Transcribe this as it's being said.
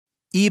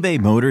eBay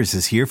Motors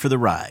is here for the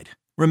ride.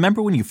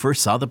 Remember when you first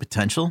saw the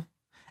potential?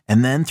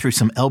 And then through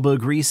some elbow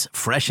grease,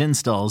 fresh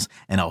installs,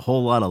 and a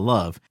whole lot of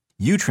love,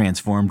 you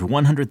transformed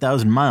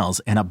 100,000 miles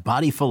and a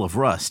body full of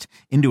rust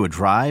into a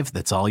drive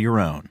that's all your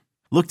own.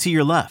 Look to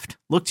your left.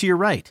 Look to your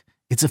right.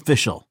 It's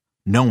official.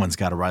 No one's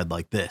got a ride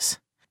like this.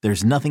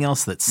 There's nothing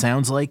else that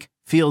sounds like,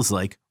 feels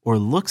like, or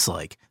looks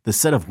like the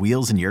set of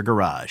wheels in your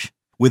garage.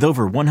 With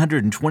over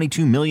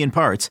 122 million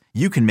parts,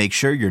 you can make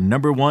sure your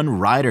number one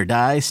ride or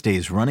die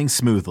stays running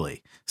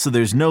smoothly. So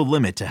there's no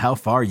limit to how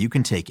far you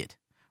can take it.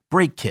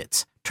 Brake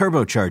kits,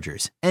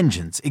 turbochargers,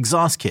 engines,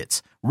 exhaust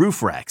kits,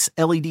 roof racks,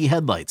 LED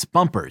headlights,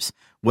 bumpers,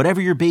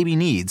 whatever your baby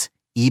needs,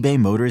 eBay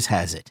Motors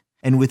has it.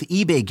 And with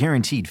eBay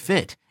Guaranteed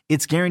Fit,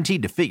 it's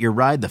guaranteed to fit your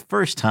ride the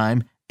first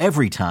time,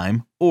 every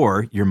time,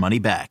 or your money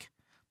back.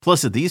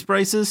 Plus at these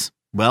prices,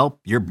 well,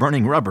 you're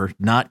burning rubber,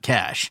 not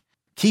cash.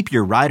 Keep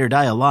your ride or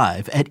die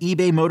alive at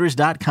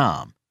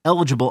ebaymotors.com.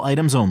 Eligible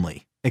items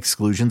only.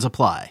 Exclusions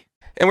apply.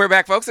 And we're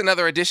back, folks.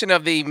 Another edition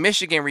of the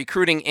Michigan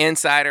Recruiting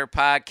Insider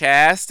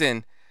Podcast.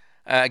 And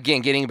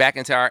again, getting back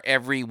into our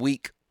every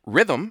week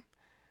rhythm.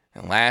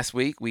 And last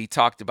week we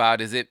talked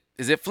about, is it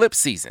flip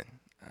season?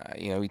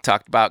 We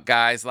talked about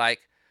guys like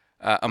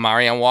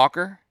Amarian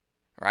Walker,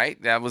 right?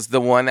 That was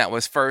the one that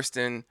was first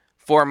and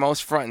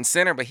foremost front and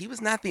center, but he was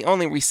not the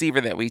only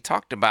receiver that we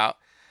talked about.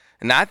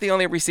 Not the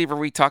only receiver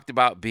we talked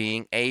about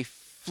being a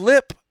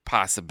flip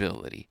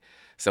possibility.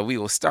 So we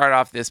will start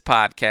off this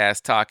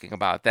podcast talking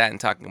about that and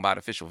talking about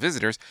official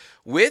visitors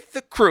with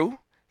the crew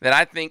that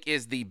I think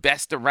is the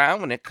best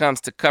around when it comes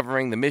to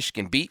covering the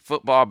Michigan beat,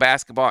 football,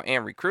 basketball,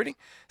 and recruiting.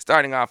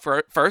 Starting off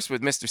first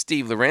with Mr.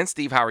 Steve Lorenz.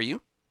 Steve, how are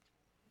you?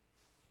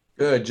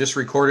 Good. Just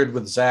recorded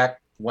with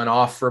Zach. Went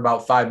off for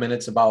about 5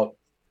 minutes about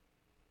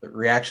the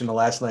reaction to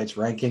last night's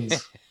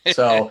rankings.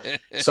 So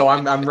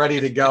I'm ready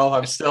to go.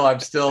 I'm still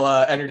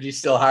energy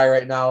still high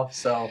right now.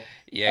 So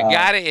yeah,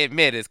 gotta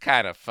admit it's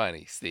kind of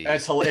funny, Steve.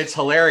 It's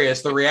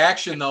hilarious. The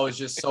reaction though is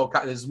just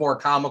is more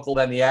comical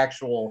than the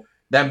actual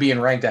them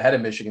being ranked ahead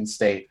of Michigan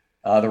State.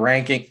 The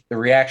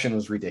reaction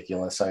was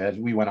ridiculous.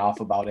 We went off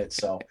about it.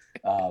 So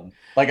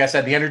like I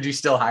said, the energy's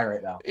still high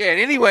right now. Yeah,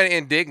 and anyone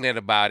indignant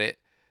about it,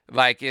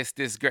 like it's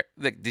this great.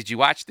 Look, did you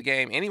watch the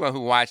game? Anyone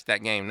who watched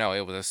that game, no,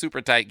 it was a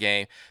super tight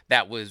game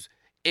that was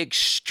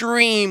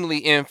extremely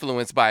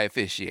influenced by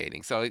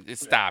officiating. So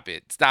stop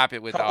it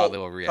with all the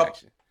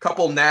overreaction.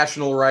 Couple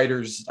national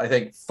writers, I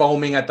think,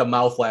 foaming at the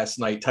mouth last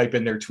night, type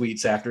in their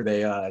tweets after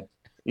they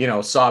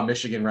saw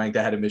Michigan ranked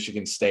ahead of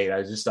Michigan State.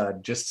 I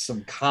just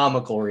some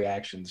comical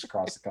reactions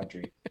across the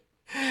country.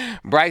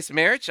 Bryce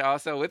Marich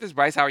also with us.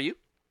 Bryce, how are you?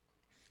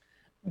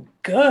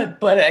 Good,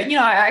 but I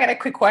got a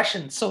quick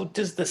question. So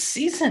does the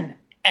season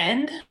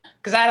end?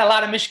 Because I had a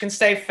lot of Michigan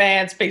State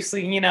fans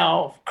basically,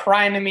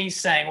 crying to me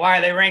saying, "Why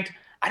are they ranked?"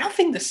 I don't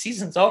think the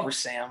season's over,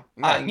 Sam.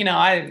 No.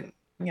 I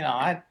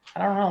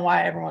don't know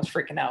why everyone's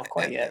freaking out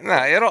quite yet.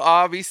 No, it'll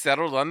all be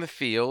settled on the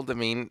field. I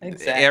mean,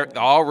 exactly.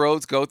 All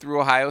roads go through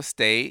Ohio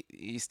State.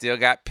 You still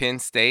got Penn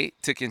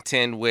State to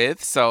contend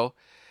with. So,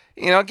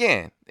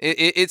 again,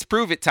 it's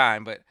prove it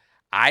time. But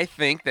I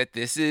think that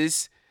this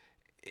is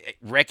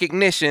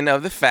recognition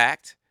of the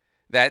fact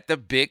that the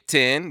Big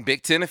Ten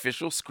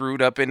officials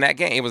screwed up in that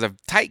game. It was a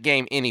tight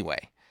game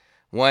anyway.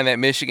 One that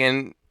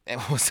Michigan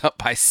was up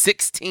by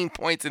 16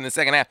 points in the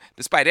second half,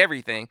 despite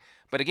everything.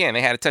 But again,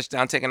 they had a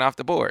touchdown taken off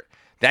the board.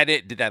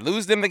 Did that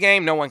lose them the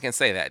game? No one can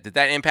say that. Did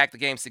that impact the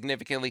game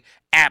significantly?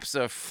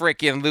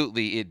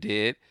 Abso-freaking-lutely it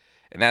did.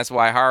 And that's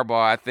why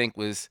Harbaugh, I think,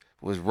 was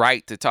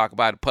right to talk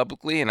about it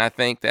publicly. And I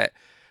think that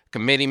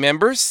committee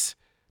members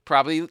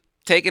probably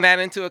taking that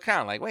into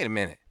account. Like, wait a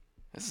minute.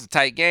 This is a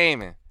tight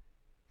game, and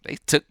they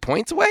took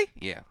points away?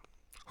 Yeah.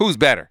 Who's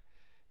better?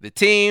 The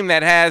team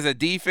that has a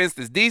defense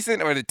that's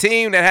decent or the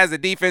team that has a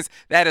defense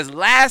that is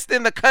last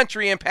in the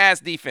country in pass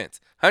defense?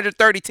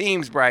 130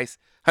 teams, Bryce.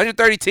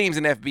 130 teams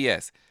in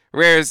FBS.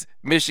 Where's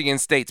Michigan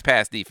State's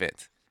pass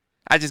defense?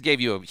 I just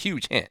gave you a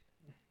huge hint.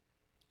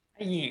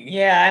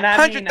 Yeah, and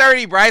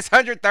 130, Bryce.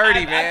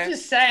 130, man.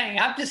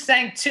 I'm just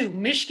saying too.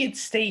 Michigan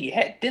State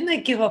didn't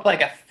they give up like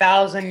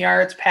 1,000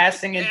 yards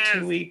passing in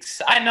 2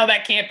 weeks? I know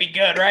that can't be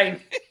good,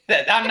 right?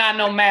 I'm not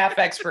no math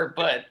expert,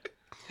 but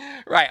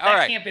right. All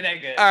right, can't be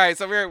that good. All right,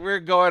 so we're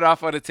going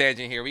off on a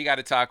tangent here. We got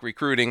to talk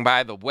recruiting.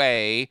 By the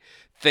way,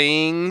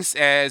 things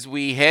as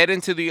we head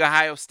into the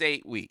Ohio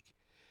State week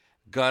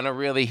gonna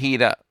really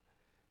heat up.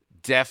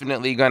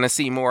 Definitely going to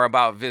see more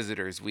about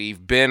visitors.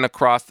 We've been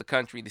across the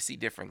country to see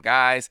different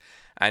guys.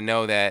 I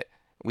know that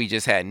we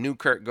just had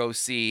Newkirk go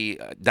see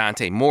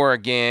Dante Moore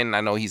again.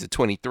 I know he's a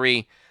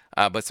 23,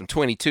 but some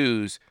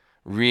 22s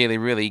really,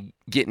 really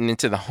getting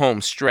into the home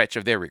stretch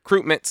of their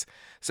recruitments.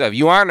 So if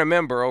you aren't a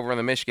member over on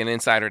the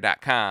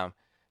MichiganInsider.com,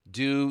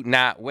 do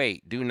not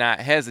wait. Do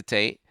not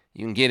hesitate.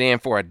 You can get in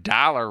for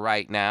 $1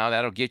 right now.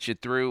 That'll get you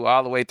through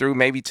all the way through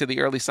maybe to the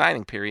early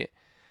signing period.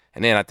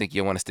 And then I think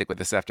you'll want to stick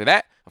with us after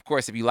that. Of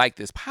course, if you like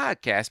this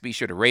podcast, be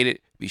sure to rate it.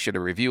 Be sure to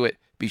review it.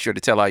 Be sure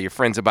to tell all your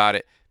friends about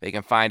it. They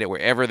can find it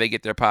wherever they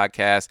get their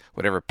podcasts,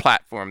 whatever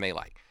platform they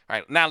like. All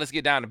right, now let's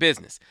get down to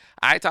business.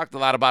 I talked a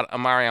lot about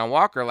Amarion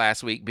Walker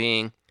last week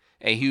being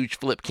a huge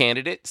flip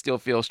candidate. Still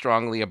feel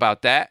strongly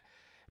about that.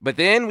 But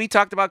then we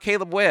talked about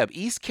Caleb Webb,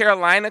 East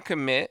Carolina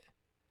commit,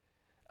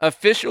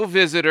 official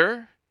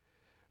visitor,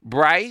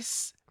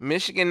 Bryce,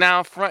 Michigan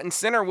now front and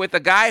center with a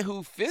guy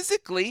who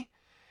physically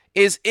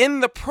is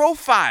in the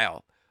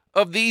profile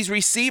of these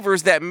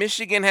receivers that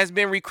Michigan has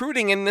been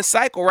recruiting in this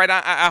cycle, right?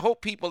 I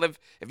hope people have,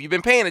 if you've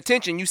been paying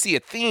attention, you see a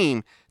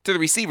theme to the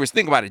receivers.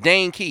 Think about it.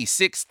 Dane Key,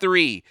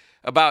 6'3",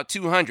 about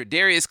 200.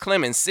 Darius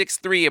Clemens,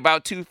 6'3",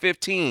 about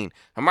 215.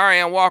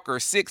 Amarion Walker,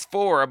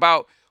 6'4",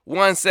 about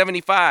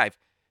 175.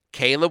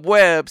 Caleb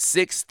Webb,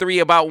 6'3",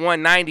 about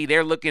 190.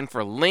 They're looking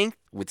for length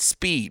with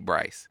speed,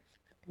 Bryce.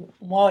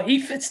 Well, he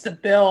fits the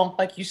bill.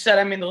 Like you said,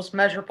 I mean, those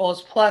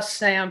measurables plus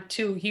Sam,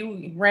 too.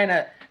 He ran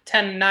a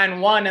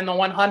 10.91 in the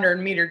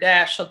 100-meter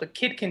dash, so the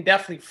kid can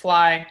definitely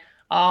fly.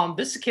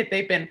 This is a kid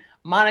they've been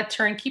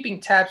monitoring, keeping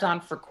tabs on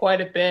for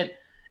quite a bit.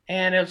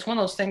 And it was one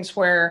of those things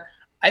where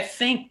I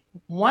think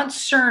once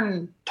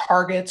certain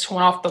targets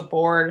went off the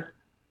board,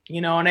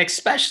 and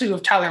especially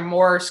with Tyler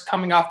Morris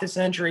coming off this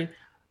injury,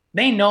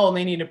 they know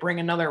they need to bring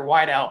another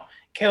wideout.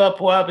 Caleb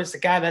Webb is the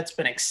guy that's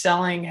been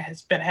excelling,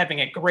 has been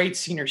having a great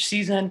senior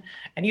season,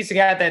 and he's the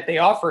guy that they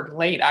offered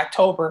late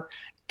October,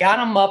 got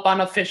him up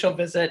on official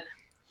visit,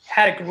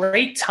 had a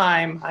great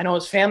time. I know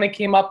his family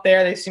came up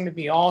there. They seem to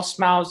be all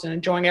smiles and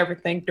enjoying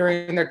everything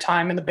during their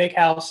time in the big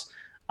house.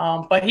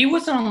 But he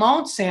wasn't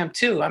alone, Sam,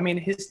 too. I mean,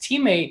 his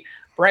teammate,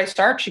 Bryce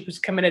Archie, who's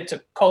committed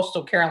to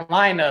Coastal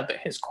Carolina,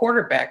 his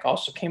quarterback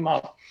also came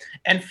up.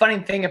 And funny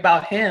thing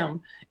about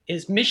him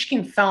is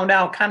Michigan found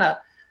out, kind of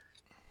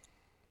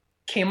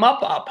came up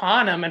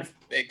upon him and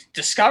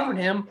discovered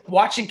him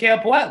watching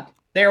Caleb Webb.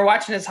 They were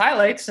watching his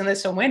highlights, and they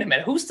said, wait a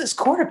minute, who's this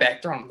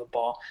quarterback throwing the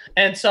ball?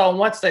 And so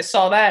once they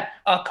saw that,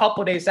 a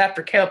couple of days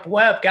after Caleb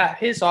Webb got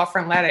his offer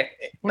in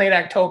late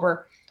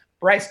October,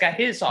 Bryce got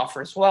his offer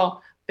as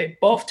well. They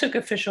both took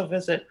official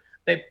visit.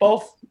 They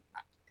both,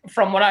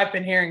 from what I've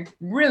been hearing,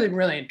 really,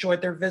 really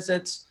enjoyed their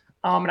visits.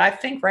 And I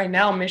think right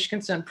now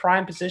Michigan's in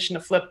prime position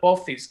to flip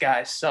both these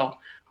guys. So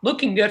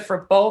looking good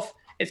for both.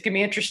 It's going to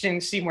be interesting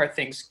to see where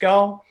things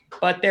go.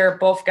 But they're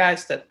both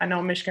guys that I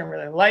know Michigan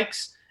really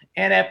likes.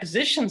 And at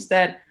positions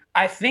that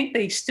I think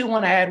they still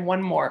want to add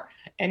one more.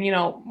 And,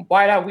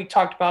 wideout, we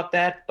talked about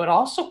that, but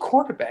also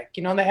quarterback.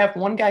 They have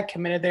one guy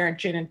committed there in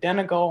Jaden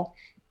Denegal.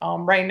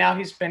 Right now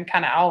he's been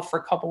kind of out for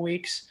a couple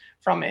weeks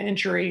from an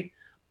injury.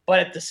 But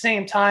at the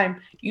same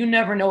time, you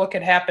never know what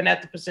could happen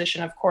at the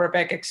position of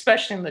quarterback,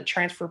 especially in the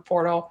transfer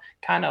portal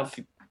kind of,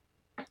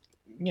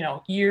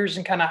 years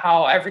and kind of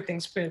how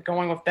everything's been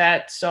going with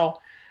that. So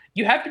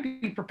you have to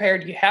be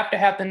prepared. You have to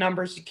have the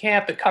numbers. You can't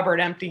have the cupboard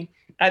empty.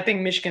 I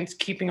think Michigan's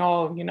keeping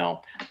all,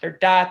 their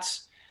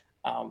dots.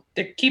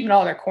 They're keeping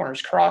all their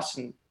corners crossed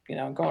and,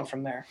 going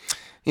from there.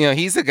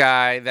 He's a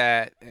guy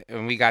that,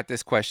 and we got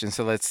this question,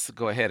 so let's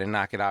go ahead and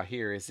knock it out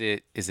here. Is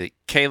it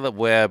Caleb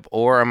Webb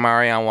or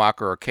Amarion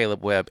Walker, or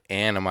Caleb Webb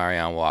and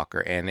Amarion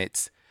Walker? And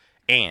it's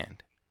Michigan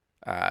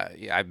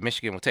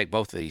will take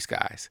both of these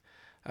guys,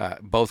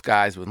 both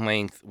guys with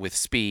length, with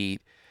speed.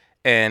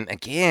 And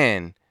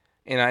again,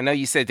 I know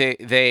you said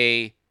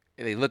they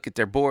look at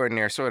their board and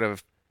they're sort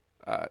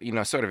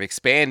of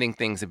expanding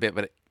things a bit,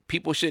 but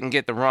people shouldn't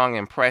get the wrong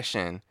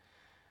impression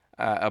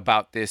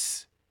about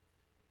this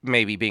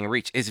maybe being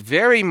reached. It's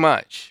very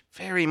much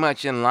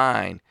in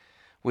line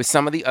with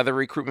some of the other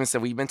recruitments that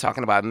we've been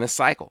talking about in this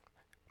cycle.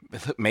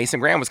 Mason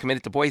Graham was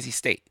committed to Boise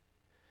State,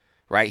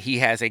 right? He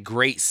has a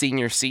great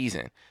senior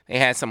season. They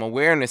had some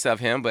awareness of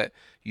him, but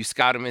you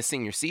scout him in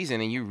senior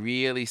season and you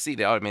really see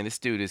that, oh man, this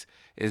dude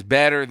is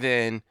better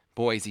than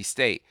Boise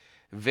State.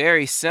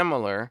 Very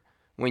similar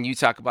when you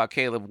talk about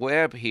Caleb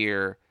Webb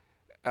here,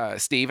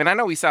 Steve. And I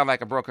know we sound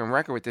like a broken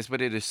record with this,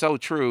 but it is so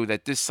true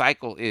that this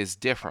cycle is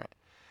different.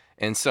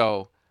 And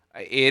so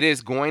it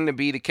is going to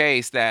be the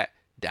case that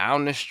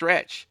down the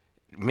stretch,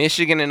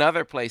 Michigan and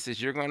other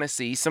places, you're going to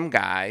see some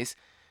guys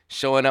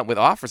showing up with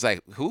offers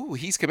like, who?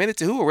 He's committed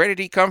to who? Where did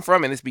he come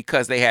from? And it's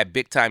because they had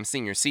big-time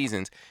senior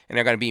seasons, and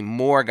there are going to be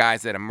more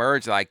guys that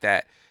emerge like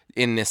that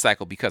in this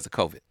cycle because of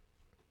COVID.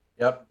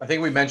 Yep. I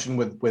think we mentioned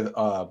with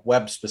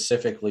Webb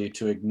specifically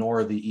to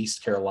ignore the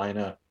East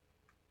Carolina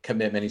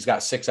commitment. He's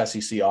got 6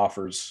 SEC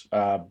offers.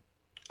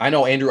 I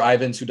know Andrew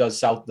Ivins, who does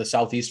the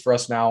Southeast for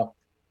us now,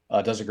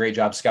 does a great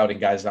job scouting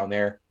guys down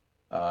there.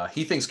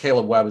 He thinks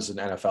Caleb Webb is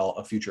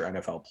a future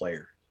NFL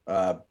player.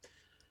 I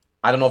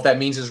don't know if that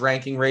means his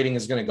ranking rating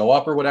is going to go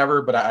up or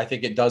whatever, but I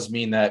think it does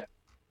mean that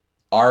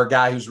our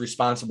guy who's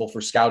responsible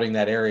for scouting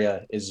that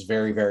area is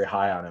very, very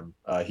high on him.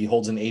 He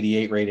holds an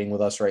 88 rating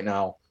with us right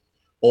now.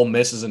 Ole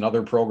Miss is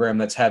another program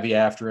that's heavy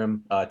after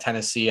him.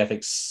 Tennessee, I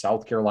think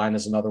South Carolina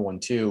is another one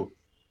too.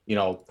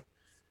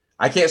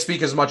 I can't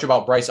speak as much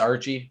about Bryce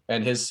Archie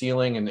and his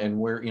ceiling and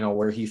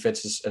where he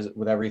fits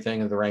with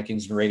everything and the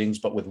rankings and ratings,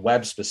 but with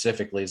Webb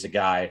specifically is a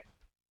guy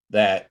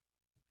that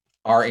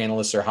our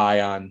analysts are high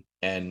on,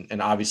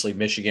 and obviously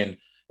Michigan.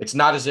 It's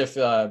not as if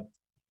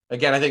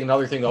again, I think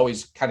another thing to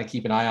always kind of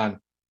keep an eye on.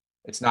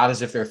 It's not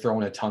as if they're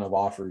throwing a ton of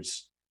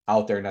offers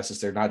out there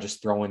necessarily, not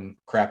just throwing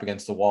crap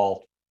against the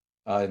wall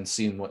and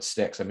seeing what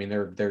sticks. I mean,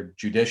 they're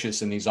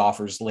judicious in these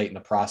offers late in the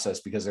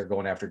process because they're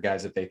going after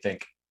guys that they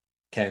think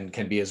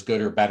can be as good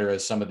or better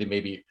as some of the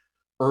maybe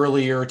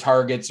earlier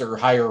targets or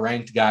higher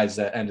ranked guys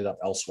that ended up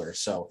elsewhere.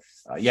 So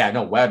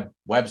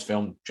Webb's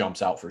film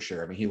jumps out for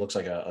sure. I mean, he looks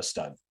like a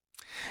stud.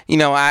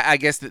 I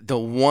guess the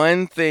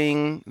one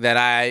thing that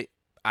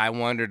I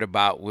wondered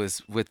about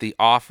was with the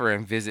offer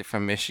and visit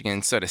from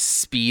Michigan sort of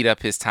speed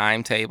up his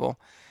timetable,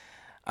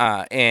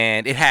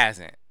 and it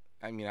hasn't.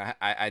 I mean,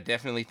 I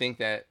definitely think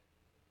that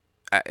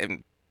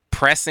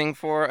pressing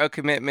for a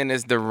commitment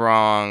is the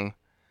wrong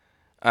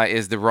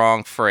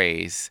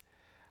phrase,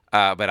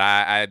 but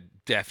I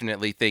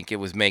definitely think it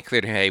was made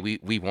clear to him, hey,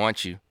 we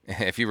want you.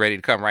 If you're ready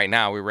to come right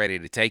now, we're ready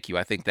to take you.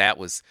 I think that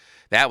was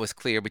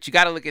clear. But you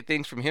got to look at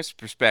things from his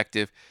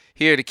perspective.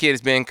 Here, the kid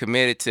has been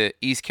committed to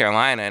East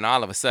Carolina, and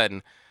all of a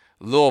sudden,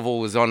 Louisville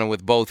was on him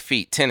with both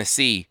feet.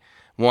 Tennessee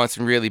wants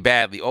him really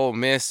badly. Ole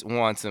Miss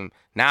wants him.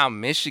 Now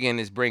Michigan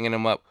is bringing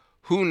him up.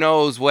 Who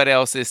knows what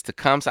else is to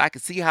come? So I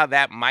can see how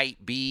that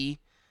might be.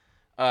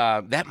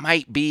 That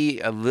might be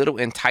a little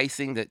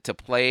enticing to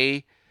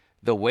play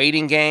the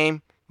waiting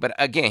game. But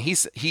again,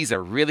 he's a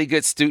really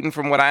good student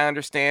from what I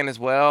understand as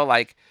well.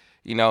 Like,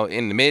 in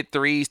the mid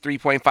threes,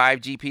 3.5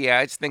 GPA.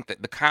 I just think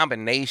that the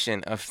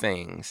combination of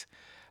things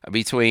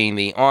between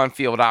the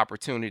on-field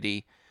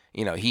opportunity,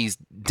 he's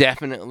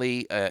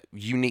definitely a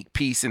unique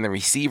piece in the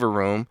receiver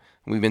room.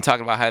 We've been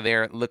talking about how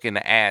they're looking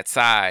to add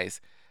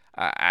size.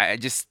 I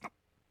just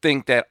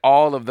think that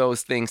all of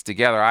those things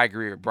together, I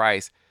agree with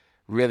Bryce,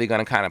 really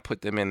going to kind of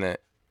put them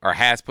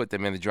has put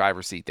them in the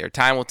driver's seat there.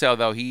 Time will tell,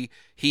 though. He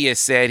has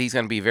said he's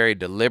going to be very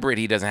deliberate.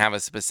 He doesn't have a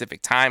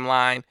specific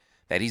timeline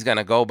that he's going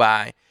to go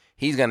by.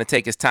 He's going to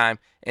take his time.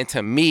 And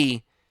to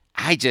me,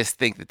 I just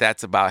think that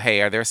that's about,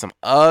 hey, are there some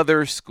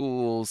other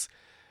schools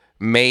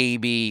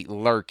maybe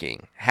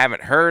lurking?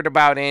 Haven't heard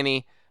about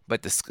any,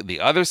 but the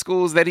other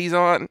schools that he's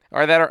on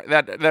or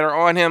that are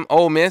on him,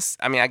 Ole Miss,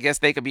 I mean, I guess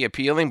they could be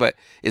appealing, but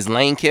is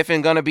Lane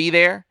Kiffin going to be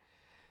there?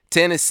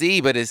 Tennessee,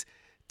 but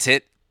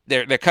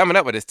they're coming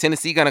up with, is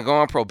Tennessee going to go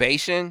on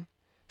probation?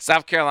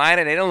 South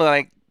Carolina, they don't look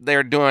like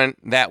they're doing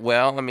that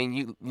well. I mean,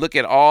 you look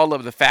at all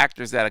of the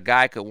factors that a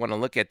guy could want to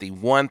look at. The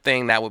one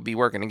thing that would be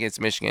working against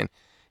Michigan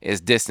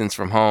is distance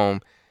from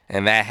home,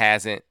 and that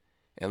hasn't,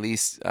 at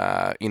least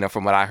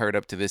from what I heard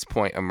up to this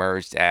point,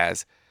 emerged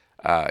as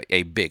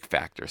a big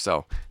factor.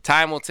 So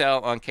time will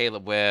tell on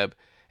Caleb Webb,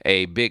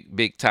 a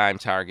big time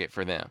target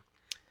for them.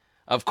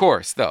 Of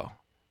course, though,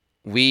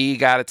 we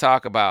got to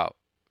talk about,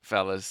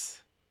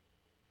 fellas,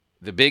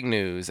 the big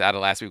news out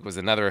of last week was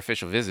another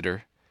official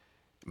visitor,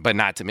 but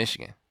not to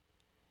Michigan.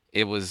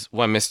 It was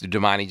one Mr.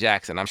 Domani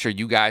Jackson. I'm sure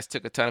you guys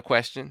took a ton of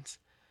questions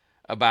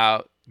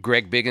about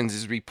Greg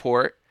Biggins'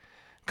 report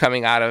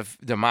coming out of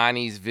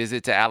Domani's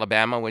visit to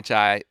Alabama, which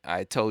I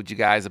told you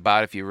guys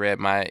about. If you read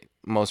my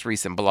most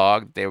recent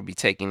blog, they would be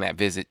taking that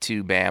visit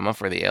to Bama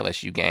for the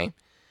LSU game.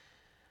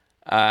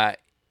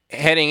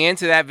 Heading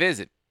into that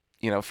visit,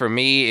 for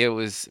me, it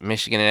was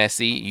Michigan and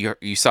SC.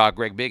 You saw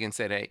Greg Biggins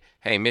said,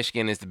 hey,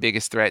 Michigan is the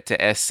biggest threat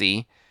to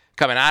SC.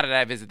 Coming out of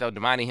that visit, though,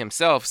 Domani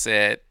himself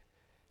said,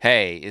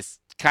 hey, it's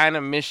kind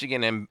of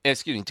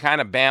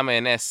kind of Bama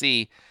and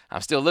SC.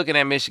 I'm still looking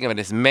at Michigan, but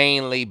it's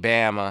mainly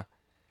Bama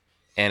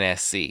and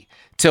SC.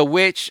 To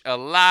which a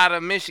lot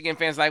of Michigan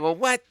fans are like, well,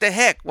 what the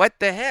heck? What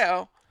the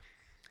hell?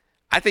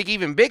 I think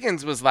even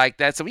Biggins was like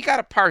that. So we got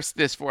to parse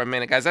this for a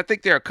minute, guys. I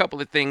think there are a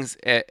couple of things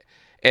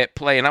at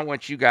play, and I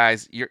want you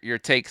guys, your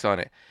takes on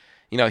it.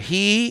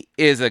 He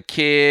is a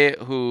kid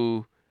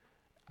who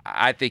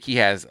I think he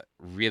has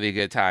really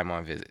good time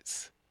on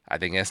visits. I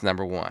think that's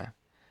number one.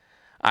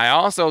 I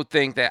also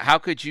think that how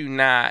could you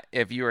not,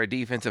 if you're a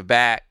defensive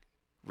back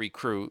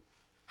recruit,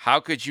 how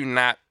could you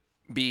not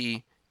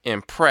be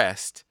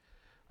impressed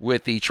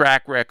with the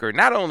track record,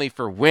 not only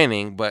for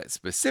winning, but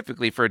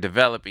specifically for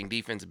developing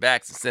defensive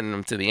backs and sending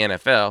them to the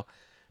NFL?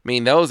 I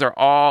mean, those are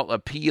all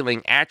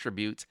appealing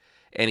attributes,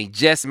 and he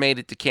just made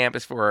it to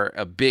campus for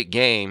a big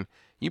game.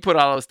 You put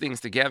all those things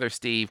together,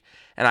 Steve,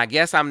 and I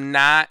guess I'm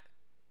not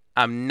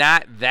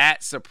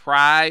that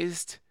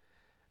surprised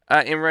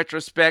in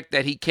retrospect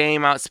that he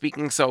came out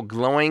speaking so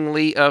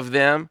glowingly of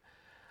them.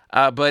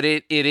 But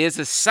it is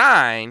a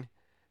sign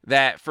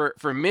that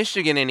for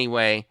Michigan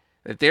anyway,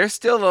 that there's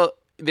still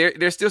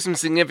some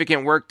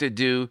significant work to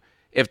do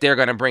if they're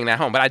going to bring that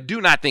home. But I do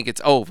not think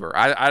it's over.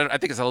 I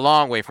think it's a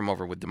long way from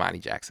over with Domani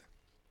Jackson.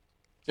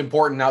 It's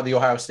important now. The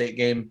Ohio State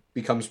game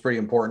becomes pretty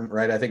important,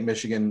 right? I think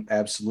Michigan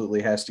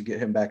absolutely has to get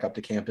him back up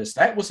to campus.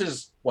 That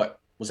was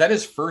was that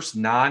his first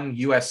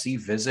non-USC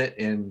visit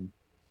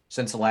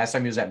since the last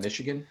time he was at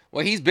Michigan?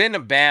 Well, he's been to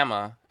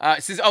Bama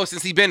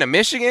since he's been to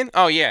Michigan.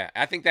 Oh yeah,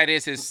 I think that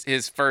is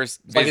his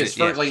first visit.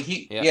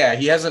 He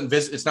hasn't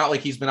visited. It's not like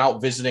he's been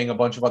out visiting a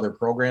bunch of other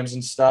programs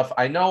and stuff.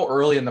 I know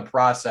early in the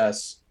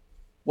process.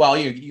 Well,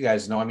 you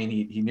guys know. I mean,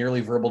 he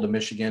nearly verbal to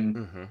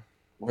Michigan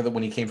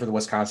when he came for the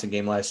Wisconsin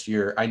game last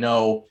year. I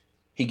know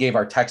he gave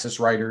our Texas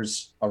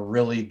writers a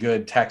really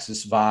good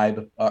Texas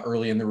vibe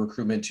early in the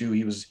recruitment too.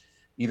 He was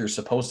either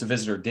supposed to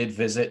visit or did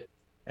visit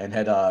and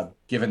had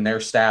given their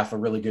staff a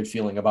really good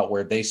feeling about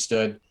where they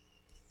stood.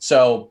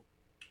 So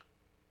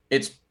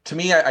it's, to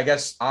me, I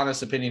guess,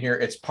 honest opinion here,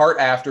 it's part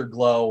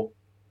afterglow,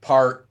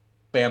 part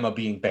Bama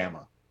being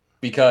Bama.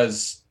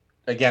 Because,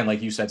 again,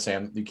 like you said,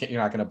 Sam,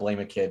 you're not going to blame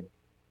a kid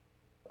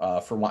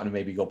for wanting to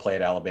maybe go play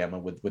at Alabama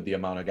with the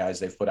amount of guys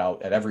they've put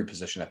out at every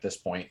position at this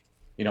point.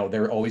 You know,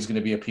 they're always going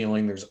to be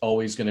appealing. There's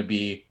always going to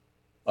be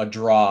a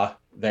draw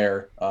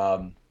there,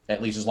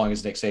 at least as long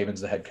as Nick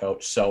Saban's the head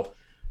coach. So,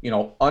 you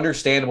know,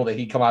 understandable that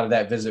he'd come out of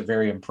that visit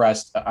very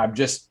impressed.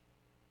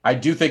 I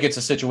do think it's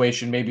a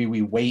situation, maybe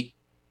we wait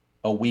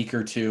a week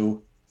or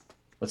two.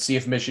 Let's see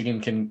if Michigan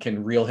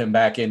can reel him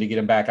back in to get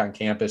him back on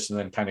campus and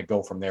then kind of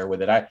go from there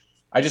with it.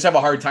 I just have a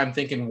hard time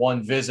thinking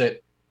one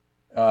visit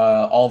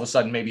all of a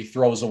sudden maybe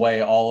throws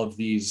away all of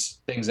these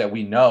things that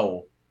we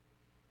know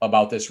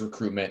about this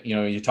recruitment. You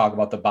know, you talk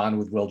about the bond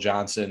with Will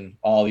Johnson,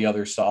 all the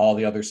other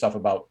stuff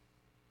about,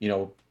 you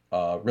know,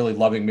 really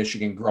loving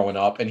Michigan growing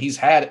up. And he's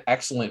had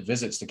excellent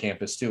visits to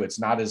campus too. It's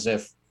not as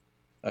if,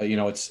 you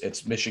know,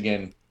 it's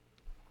Michigan,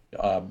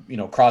 you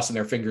know, crossing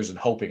their fingers and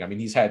hoping. I mean,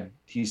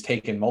 he's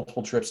taken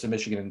multiple trips to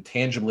Michigan and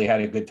tangibly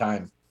had a good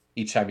time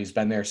each time he's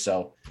been there.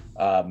 So,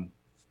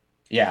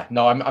 yeah,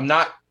 no, I'm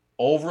not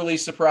overly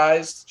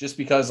surprised, just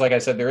because, like I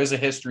said, there is a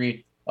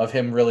history of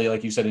him really,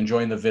 like you said,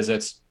 enjoying the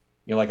visits.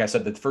 You know, like I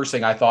said, the first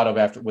thing I thought of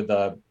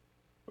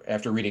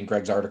after reading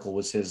Greg's article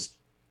was his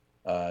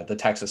the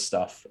Texas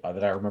stuff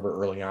that I remember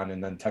early on,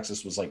 and then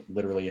Texas was like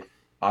literally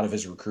out of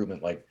his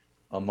recruitment like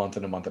a month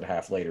and a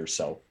half later.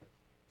 So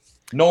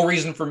no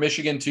reason for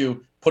Michigan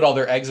to put all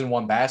their eggs in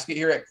one basket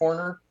here at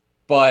corner,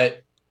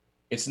 but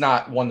it's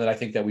not one that I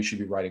think that we should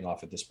be writing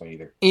off at this point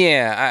either.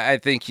 Yeah, I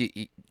think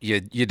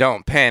you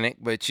don't panic,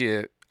 but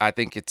I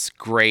think it's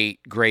great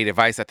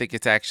advice. I think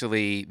it's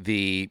actually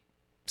the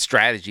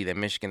strategy that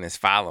Michigan is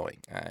following.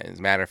 As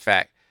a matter of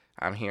fact,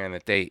 I'm hearing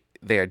that they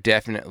are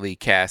definitely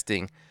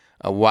casting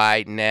a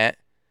wide net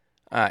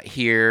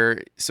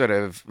here, sort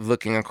of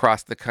looking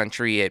across the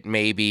country at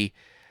maybe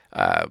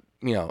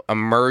you know,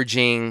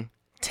 emerging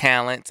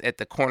talent at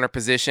the corner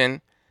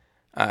position.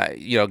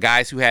 You know,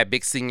 guys who had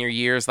big senior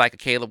years like a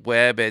Caleb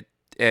Webb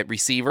at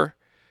receiver.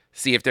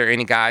 See if there are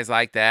any guys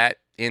like that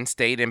in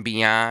state and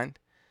beyond,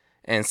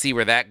 and see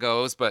where that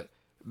goes. But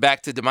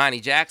back to Domani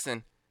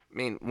Jackson. I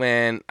mean,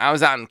 when I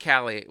was out in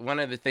Cali, one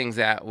of the things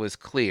that was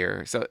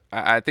clear, so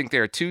I think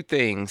there are two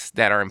things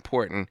that are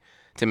important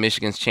to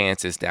Michigan's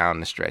chances down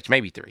the stretch,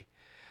 maybe three.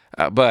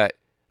 But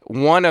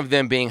one of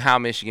them being how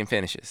Michigan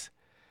finishes.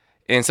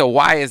 And so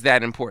why is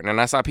that important?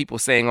 And I saw people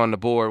saying on the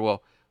board,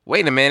 well,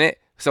 wait a minute.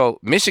 So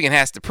Michigan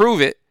has to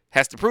prove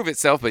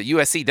itself, but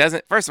USC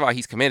doesn't. First of all,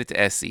 he's committed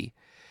to SC.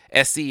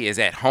 SC is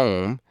at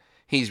home.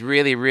 He's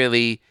really,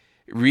 really,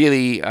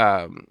 really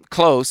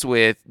close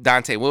with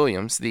Dante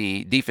Williams,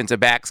 the defensive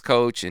backs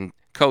coach and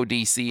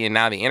co-DC, and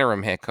now the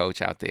interim head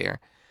coach out there.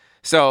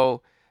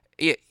 So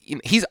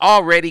he's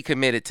already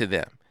committed to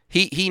them.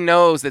 He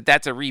knows that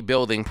that's a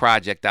rebuilding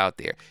project out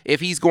there. If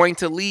he's going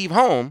to leave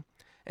home,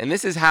 and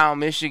this is how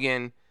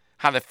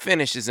the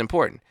finish is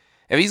important.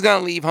 If he's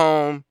going to leave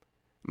home,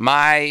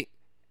 my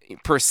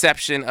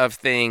perception of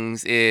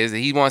things is that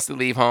he wants to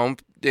leave home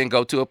and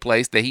go to a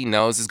place that he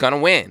knows is going to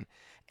win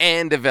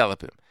and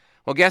develop him.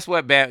 Well, guess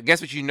what?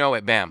 Guess what you know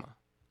at Bama,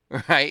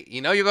 right?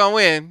 You know you're going to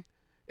win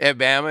at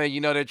Bama, and you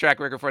know their track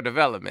record for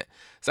development.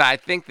 So I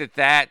think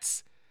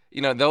that's,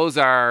 you know, those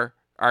are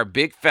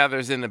big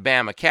feathers in the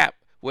Bama cap.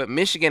 What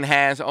Michigan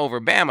has over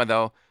Bama,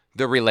 though,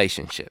 the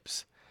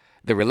relationships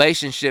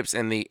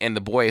and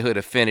the boyhood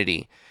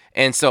affinity.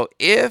 And so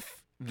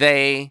if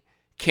they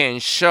can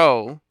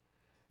show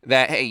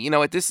that, hey, you know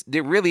what,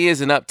 there really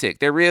is an uptick.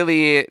 There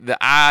really, the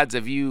odds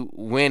of you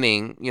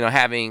winning, you know,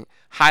 having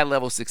high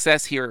level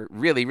success here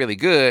really, really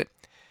good,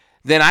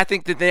 then I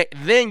think that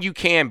then you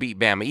can beat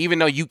Bama, even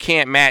though you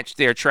can't match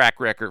their track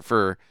record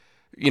for,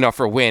 you know,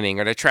 for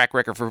winning, or their track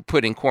record for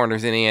putting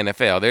corners in the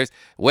NFL. There's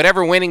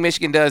whatever winning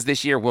Michigan does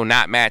this year will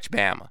not match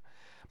Bama.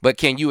 But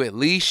can you at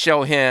least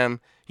show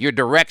him you're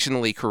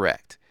directionally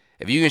correct?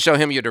 If you can show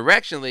him you're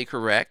directionally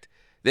correct,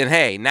 then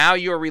hey, now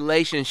your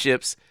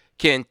relationships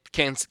can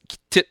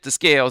tip the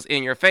scales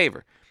in your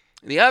favor.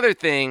 The other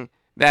thing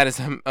that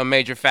is a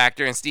major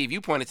factor, and Steve,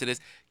 you pointed to this,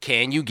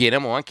 can you get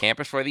him on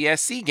campus for the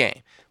SC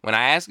game? When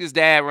I asked his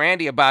dad,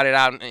 Randy, about it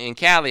out in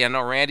Cali, I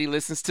know Randy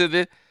listens to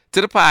the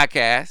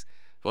podcast.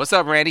 What's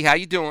up, Randy? How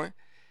you doing?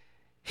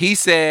 He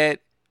said,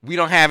 we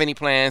don't have any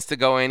plans to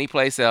go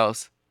anyplace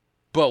else,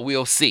 but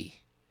we'll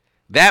see.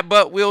 That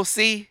but we'll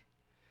see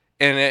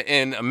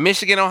in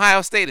Michigan,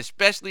 Ohio State,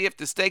 especially if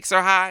the stakes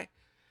are high,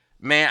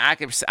 man, I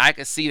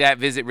could see that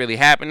visit really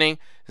happening.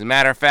 As a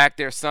matter of fact,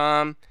 there's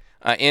some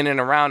in and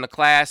around the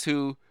class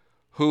who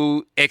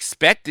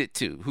expect it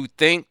to, who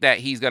think that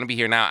he's going to be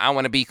here. Now, I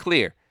want to be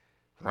clear.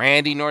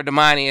 Randy nor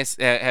Domani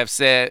have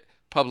said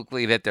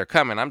publicly that they're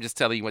coming. I'm just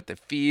telling you what the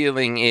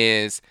feeling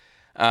is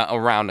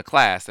around the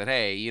class, that,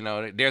 hey, you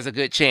know, there's a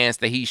good chance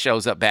that he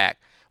shows up back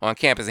on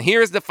campus. And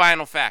here's the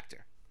final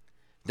factor.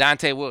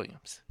 Dante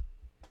Williams.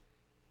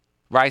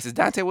 Rice, is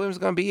Dante Williams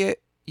going to be at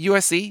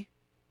USC?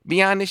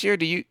 beyond this year?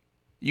 Do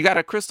you got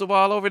a crystal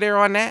ball over there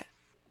on that?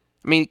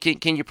 I mean,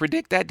 can you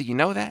predict that? Do you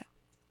know that?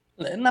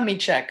 Let me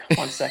check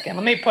 1 second.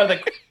 Let me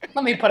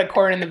put a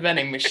cord in the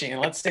vending machine.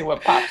 Let's see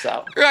what pops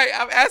out. Right.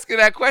 I'm asking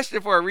that question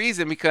for a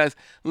reason because,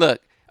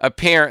 look,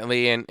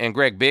 apparently, and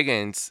Greg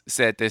Biggins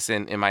said this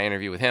in my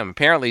interview with him,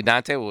 apparently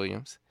Dante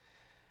Williams,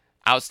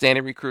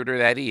 outstanding recruiter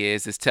that he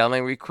is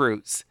telling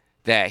recruits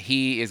that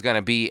he is going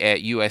to be at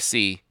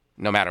USC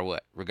no matter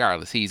what,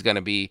 regardless. He's going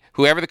to be,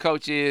 whoever the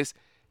coach is,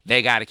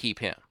 they got to keep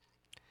him.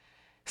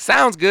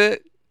 Sounds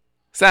good.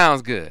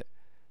 Sounds good.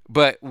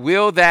 But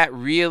will that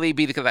really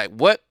be the, like,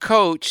 what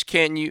coach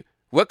are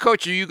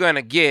you going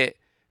to get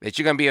that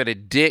you're going to be able to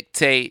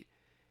dictate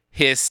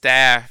his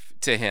staff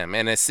to him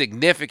and a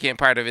significant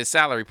part of his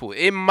salary pool?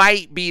 It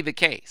might be the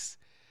case.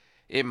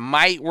 It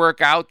might work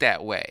out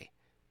that way.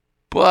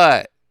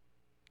 But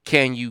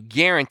can you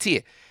guarantee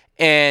it?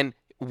 And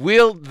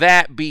will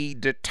that be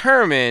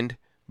determined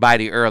by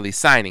the early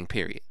signing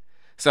period?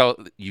 So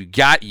you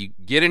get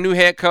a new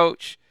head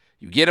coach,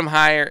 you get him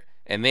hired,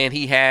 and then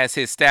he has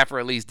his staff, or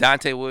at least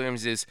Dante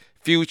Williams'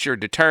 future,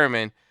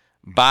 determined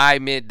by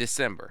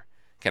mid-December.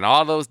 Can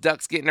all those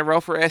ducks get in a row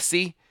for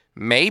SC?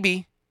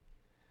 Maybe.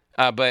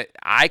 But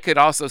I could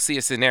also see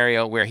a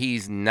scenario where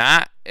he's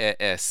not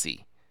at SC,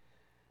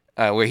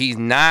 where he's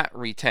not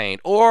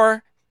retained.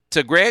 Or,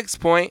 to Greg's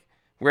point,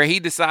 where he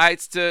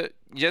decides to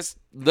just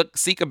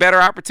seek a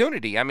better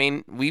opportunity. I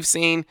mean, we've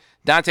seen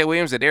Dante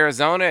Williams at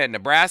Arizona, at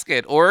Nebraska,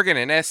 at Oregon,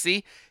 and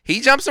SC. He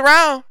jumps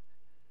around.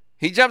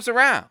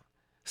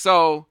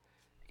 So,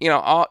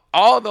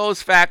 all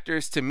those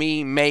factors to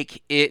me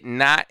make it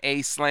not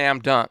a slam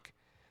dunk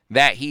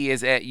that he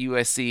is at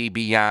USC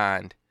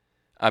beyond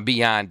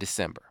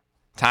December.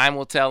 Time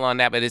will tell on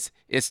that, but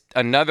it's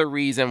another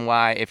reason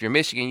why, if you're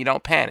Michigan, you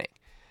don't panic.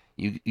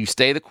 You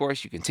stay the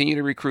course. You continue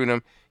to recruit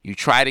him. You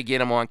try to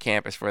get him on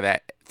campus for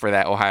that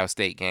Ohio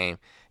State game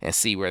and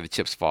see where the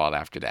chips fall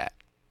after that.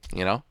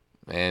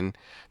 And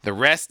the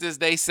rest, as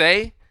they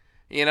say,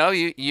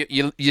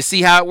 you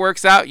see how it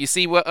works out. You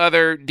see what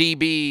other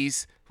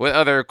DBs, what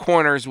other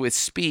corners with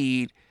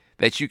speed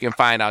that you can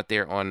find out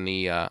there on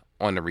the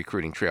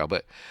recruiting trail.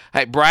 But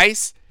hey,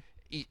 Bryce,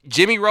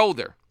 Jimmy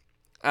Rolder.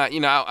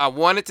 I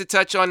wanted to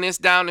touch on this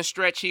down the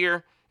stretch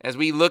here as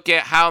we look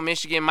at how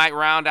Michigan might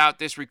round out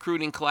this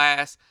recruiting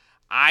class.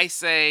 I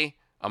say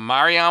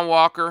Amarion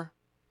Walker,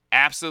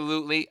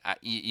 absolutely.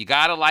 You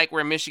got to like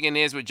where Michigan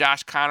is with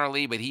Josh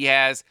Connerly, but he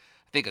has,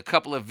 I think, a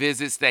couple of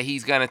visits that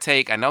he's going to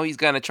take. I know he's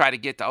going to try to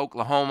get to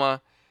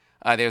Oklahoma.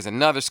 There's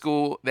another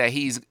school that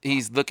he's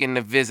looking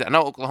to visit. I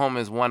know Oklahoma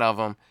is one of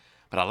them,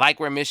 but I like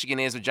where Michigan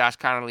is with Josh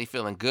Connerly,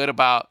 feeling good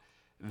about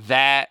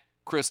that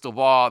crystal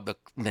ball. The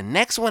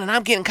next one, and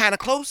I'm getting kind of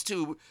close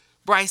to,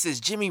 Bryce, is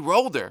Jimmy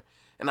Rolder,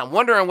 and I'm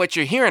wondering what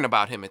you're hearing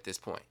about him at this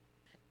point.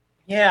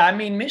 Yeah, I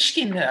mean,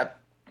 Michigan,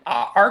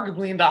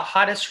 arguably the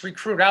hottest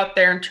recruit out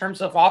there in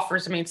terms of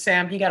offers. I mean,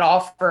 Sam, he got an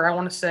offer, I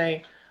want to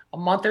say, a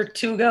month or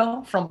two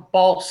ago from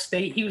Ball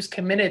State. He was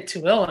committed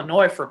to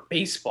Illinois for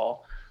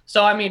baseball.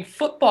 So, I mean,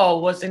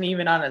 football wasn't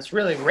even on his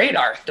really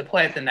radar to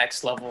play at the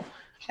next level.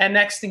 And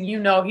next thing you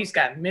know, he's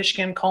got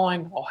Michigan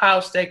calling,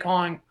 Ohio State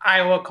calling,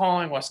 Iowa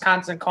calling,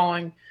 Wisconsin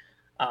calling,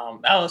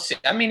 LSU.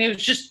 I mean, it was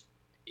just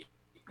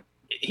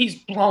 – he's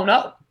blown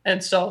up.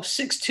 And so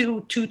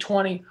 6'2",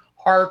 220,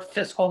 hard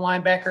physical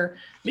linebacker.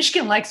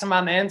 Michigan likes him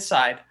on the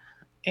inside.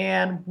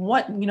 And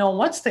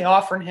once they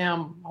offered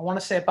him, I want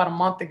to say about a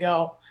month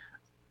ago,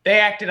 they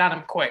acted on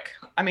him quick.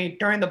 I mean,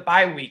 during the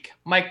bye week,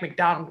 Mike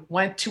McDonald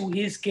went to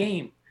his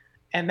game.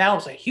 And that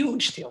was a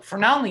huge deal for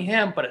not only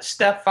him, but his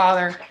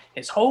stepfather,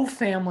 his whole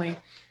family.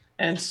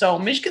 And so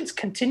Michigan's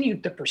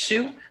continued to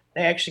pursue.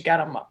 They actually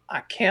got him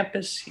on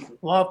campus. He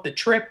loved the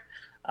trip.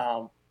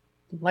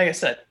 Like I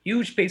said,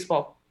 huge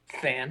baseball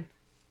fan,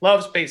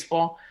 loves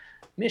baseball.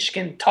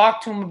 Michigan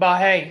talked to him about,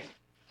 hey,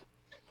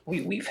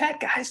 we've had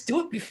guys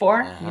do it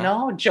before,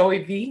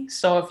 Joey V.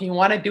 So if you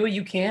want to do it,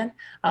 you can.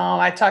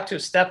 I talked to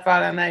his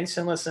stepfather and he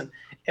said, listen,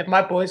 if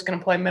my boy's going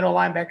to play middle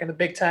linebacker in the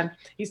Big Ten,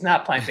 he's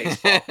not playing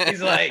baseball.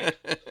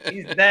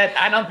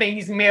 I don't think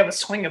he's going to be able to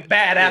swing a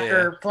bat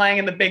after playing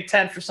in the Big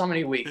Ten for so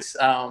many weeks.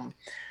 So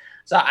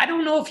I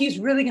don't know if he's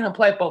really going to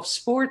play both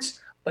sports,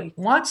 but he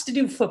wants to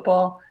do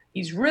football.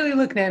 He's really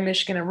looking at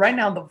Michigan. And right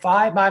now, the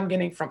vibe I'm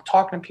getting from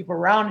talking to people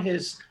around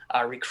his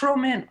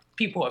recruitment,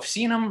 people who have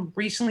seen him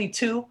recently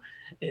too,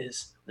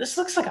 is this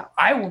looks like an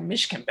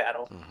Iowa-Michigan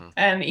battle. Mm-hmm.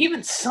 And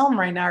even some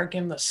right now are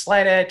giving the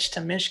slight edge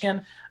to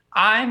Michigan.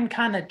 I'm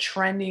kind of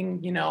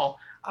trending,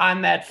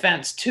 on that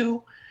fence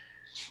too.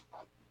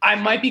 I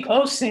might be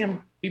close to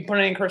him, be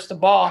putting in crystal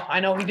ball. I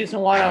know he doesn't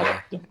want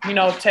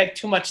to, take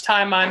too much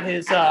time on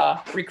his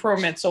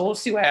recruitment, so we'll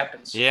see what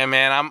happens. Yeah,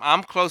 man,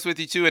 I'm close with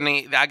you too,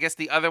 and I guess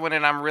the other one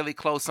that I'm really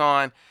close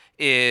on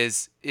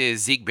is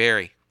Zeke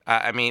Berry.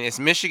 I mean, it's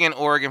Michigan,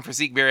 Oregon for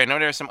Zeke Berry. I know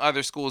there are some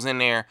other schools in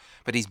there,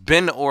 but he's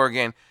been to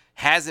Oregon,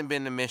 hasn't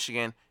been to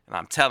Michigan, and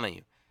I'm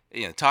telling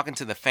you, talking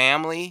to the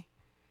family,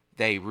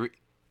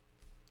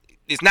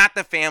 it's not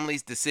the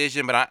family's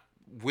decision, but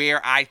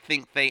where I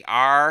think they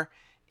are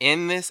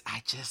in this,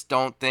 I just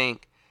don't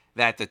think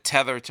that the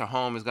tether to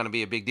home is going to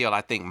be a big deal.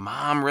 I think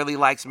mom really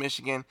likes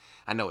Michigan.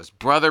 I know his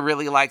brother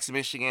really likes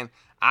Michigan.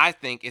 I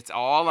think it's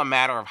all a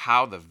matter of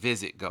how the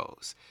visit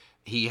goes.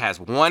 He has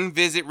one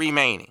visit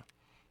remaining.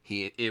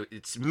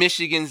 It's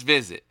Michigan's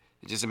visit.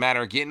 It's just a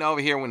matter of getting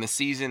over here when the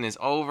season is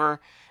over.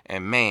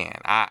 And man,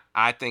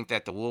 I think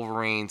that the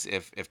Wolverines,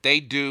 if they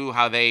do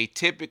how they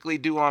typically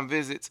do on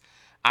visits,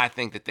 I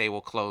think that they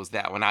will close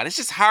that one out. It's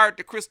just hard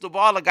to crystal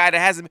ball a guy that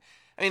hasn't.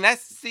 I mean,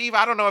 that's Steve.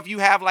 I don't know if you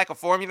have like a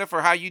formula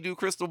for how you do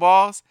crystal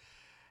balls.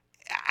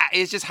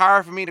 It's just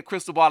hard for me to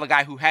crystal ball a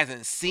guy who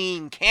hasn't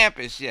seen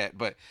campus yet.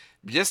 But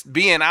just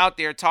being out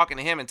there talking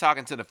to him and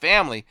talking to the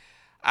family,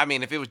 I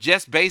mean, if it was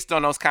just based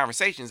on those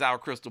conversations, I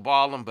would crystal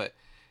ball him. But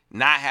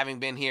not having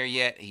been here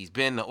yet, he's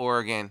been to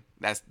Oregon.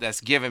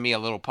 That's giving me a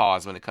little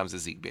pause when it comes to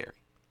Zeke Berry.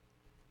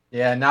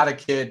 Yeah, not a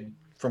kid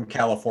from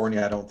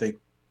California. I don't think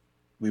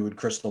we would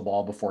crystal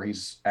ball before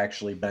he's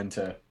actually been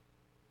to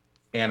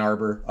Ann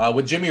Arbor.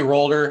 With Jimmy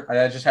Rolder,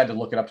 I just had to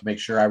look it up to make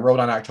sure. I wrote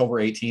on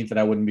October 18th that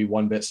I wouldn't be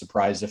one bit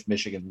surprised if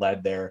Michigan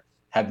led there,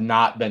 had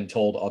not been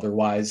told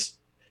otherwise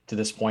to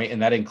this point.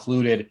 And that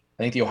included,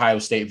 I think, the Ohio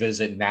State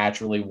visit.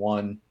 Naturally,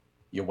 one,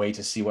 you wait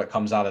to see what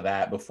comes out of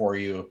that before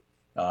you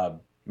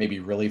maybe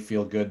really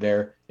feel good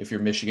there. If you're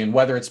Michigan,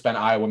 whether it's been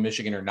Iowa,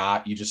 Michigan or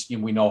not,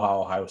 we know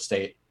how Ohio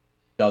State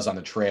does on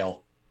the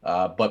trail.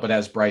 But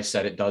as Bryce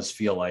said, it does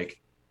feel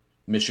like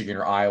Michigan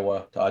or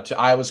Iowa. To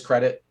Iowa's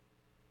credit,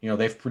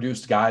 they've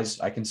produced guys.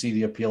 I can see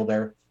the appeal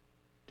there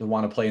to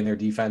want to play in their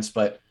defense.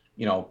 But,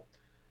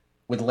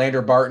 with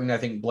Lander Barton, I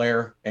think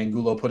Blair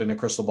Angulo put in a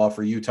crystal ball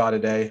for Utah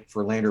today.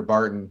 For Lander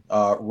Barton,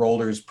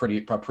 Rolder's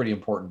pretty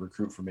important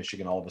recruit for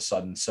Michigan all of a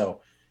sudden.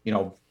 So,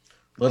 a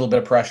little bit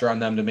of pressure on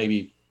them to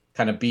maybe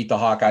kind of beat the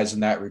Hawkeyes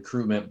in that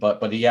recruitment.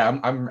 But yeah,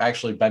 I'm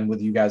actually been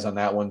with you guys on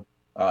that one.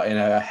 And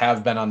I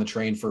have been on the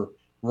train for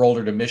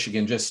Rolder to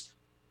Michigan. Just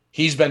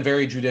he's been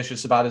very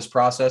judicious about his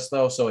process,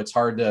 though. So it's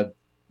hard to,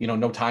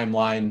 no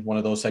timeline, one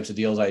of those types of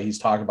deals. He's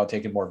talking about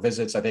taking more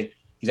visits. I think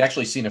he's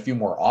actually seen a few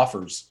more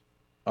offers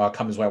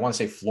come his way. I want to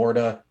say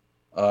Florida,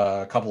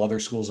 a couple other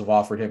schools have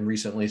offered him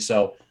recently.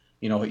 So,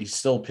 he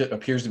still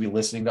appears to be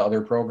listening to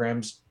other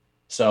programs.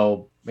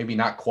 So maybe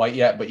not quite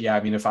yet, but yeah,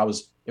 I mean, if I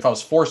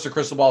was forced to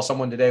crystal ball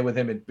someone today with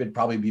him, it'd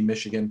probably be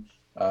Michigan.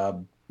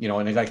 And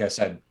like I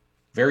said,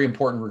 very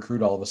important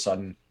recruit all of a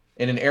sudden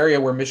in an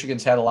area where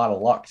Michigan's had a lot of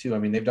luck too. I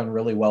mean, they've done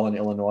really well in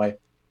Illinois,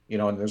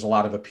 and there's a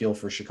lot of appeal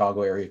for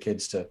Chicago area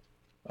kids to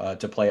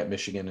play at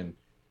Michigan,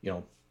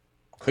 and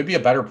could be a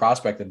better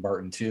prospect than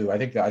Barton too. I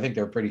think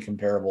they're pretty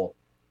comparable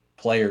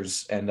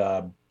players. And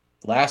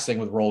last thing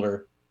with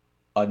Rolder,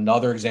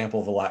 another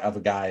example of a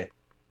guy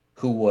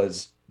who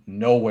was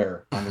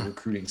nowhere on the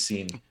recruiting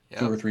scene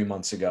 2 or 3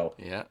 months ago.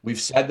 Yeah, we've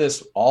said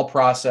this all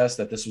process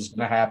that this was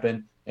going to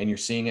happen, and you're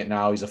seeing it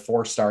now. He's a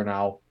 4-star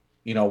now,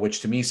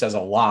 which to me says a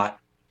lot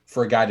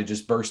for a guy to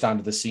just burst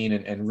onto the scene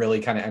and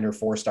really kind of enter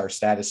 4-star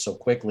status so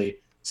quickly.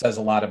 Says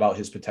a lot about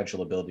his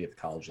potential ability at the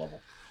college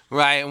level.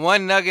 Right.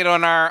 One nugget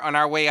on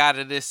our way out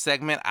of this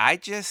segment. I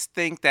just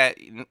think that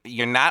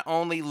you're not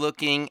only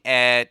looking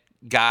at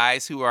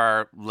guys who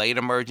are late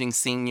emerging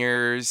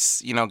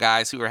seniors,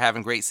 guys who are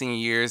having great senior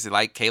years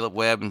like Caleb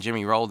Webb and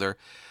Jimmy Rolder.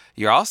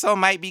 You also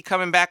might be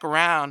coming back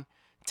around,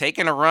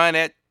 taking a run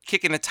at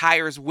kicking the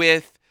tires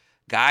with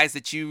guys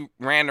that you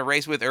ran the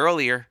race with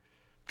earlier.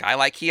 Guy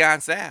like Keon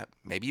Sabb.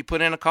 Maybe you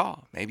put in a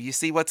call. Maybe you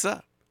see what's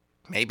up.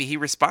 Maybe he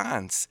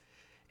responds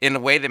in a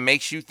way that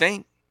makes you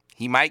think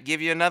he might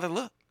give you another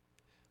look.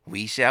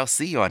 We shall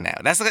see on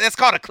that. That's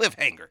called a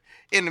cliffhanger.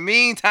 In the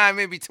meantime,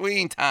 in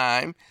between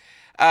time,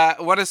 I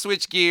want to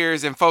switch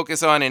gears and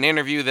focus on an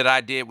interview that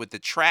I did with the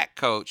track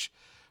coach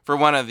for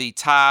one of the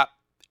top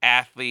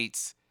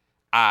athletes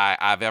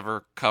I've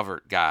ever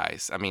covered,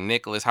 guys. I mean,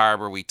 Nyckoles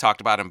Harbor, we talked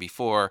about him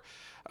before.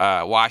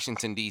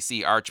 Washington,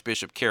 D.C.,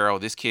 Archbishop Carroll.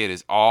 This kid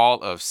is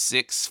all of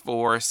 6'4",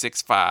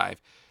 6'5",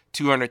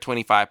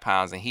 225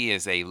 pounds, and he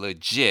is a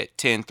legit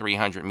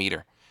 10-300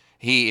 meter.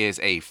 He is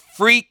a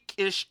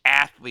freakish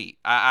athlete.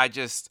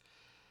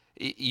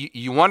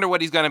 You wonder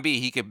what he's going to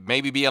be. He could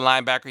maybe be a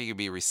linebacker. He could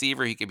be a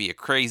receiver. He could be a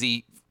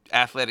crazy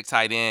athletic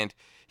tight end.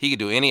 He could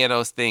do any of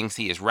those things.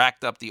 He has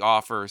racked up the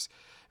offers.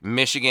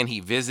 Michigan, he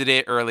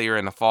visited earlier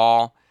in the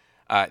fall.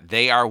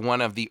 They are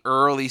one of the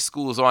early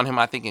schools on him,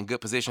 I think, in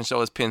good position.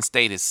 So is Penn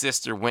State. His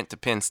sister went to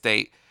Penn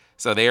State.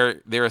 So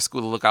they're a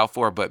school to look out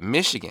for. But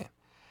Michigan,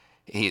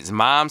 his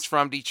mom's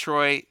from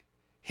Detroit.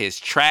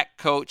 His track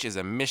coach is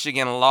a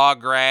Michigan law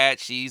grad.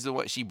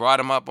 She brought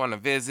him up on a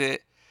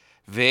visit.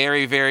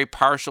 Very, very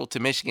partial to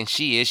Michigan.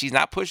 She's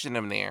not pushing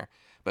him there.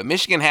 But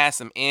Michigan has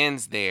some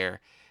ends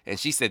there. And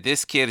she said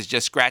this kid is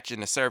just scratching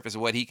the surface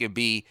of what he could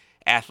be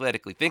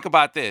athletically. Think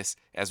about this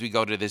as we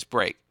go to this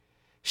break.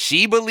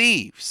 She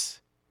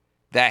believes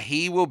that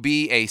he will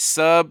be a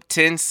sub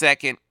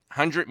 10-second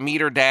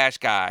 100-meter dash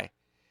guy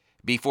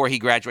before he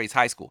graduates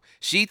high school.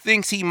 She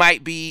thinks he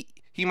might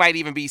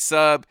even be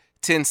sub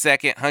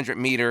 10-second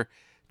 100-meter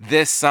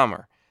this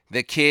summer.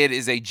 The kid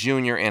is a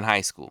junior in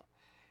high school.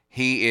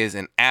 He is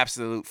an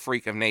absolute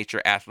freak of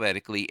nature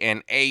athletically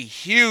and a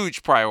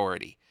huge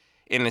priority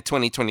in the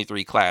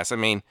 2023 class. I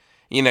mean,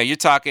 You're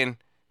talking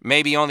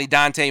maybe only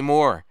Dante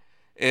Moore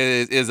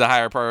is a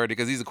higher priority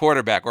because he's a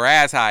quarterback, or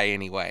as high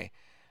anyway.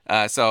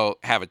 So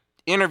have an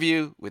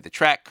interview with the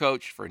track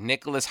coach for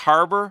Nyckoles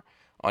Harbor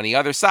on the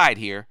other side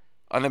here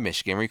on the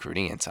Michigan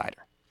Recruiting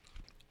Insider.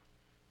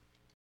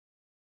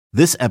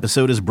 This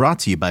episode is brought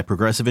to you by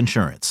Progressive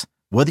Insurance.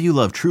 Whether you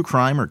love true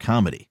crime or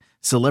comedy,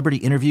 celebrity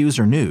interviews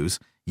or news,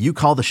 you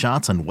call the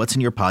shots on what's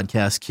in your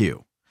podcast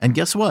queue. And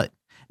guess what?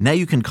 Now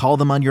you can call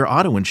them on your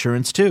auto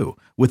insurance too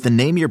with the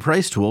Name Your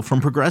Price tool from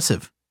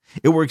Progressive.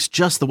 It works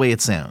just the way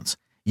it sounds.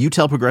 You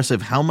tell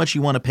Progressive how much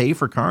you want to pay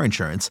for car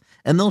insurance,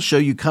 and they'll show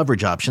you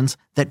coverage options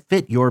that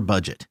fit your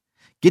budget.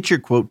 Get your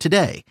quote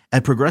today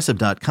at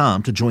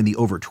Progressive.com to join the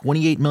over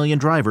 28 million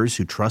drivers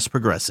who trust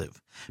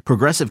Progressive.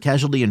 Progressive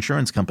Casualty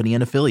Insurance Company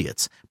and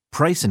Affiliates.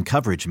 Price and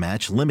coverage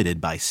match limited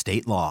by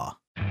state law.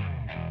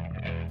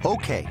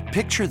 Okay,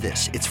 picture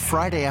this. It's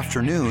Friday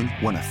afternoon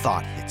when a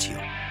thought hits you.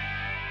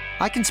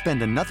 I can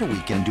spend another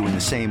weekend doing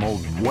the same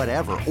old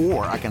whatever,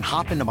 or I can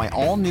hop into my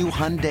all-new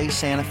Hyundai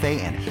Santa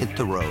Fe and hit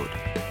the road.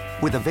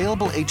 With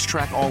available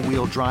H-Track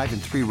all-wheel drive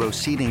and 3-row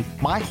seating,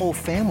 my whole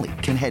family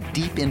can head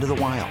deep into the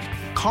wild.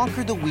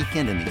 Conquer the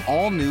weekend in the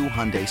all-new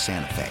Hyundai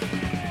Santa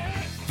Fe.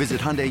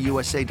 Visit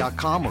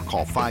HyundaiUSA.com or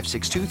call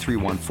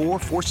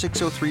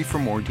 562-314-4603 for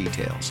more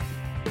details.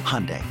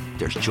 Hyundai,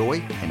 there's joy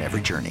in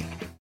every journey.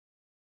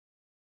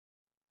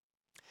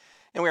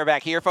 And we're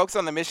back here, folks,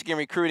 on the Michigan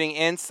Recruiting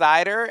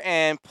Insider,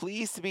 and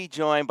pleased to be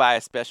joined by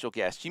a special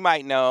guest. You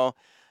might know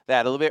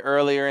that a little bit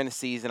earlier in the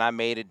season, I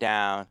made it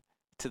down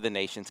to the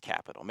nation's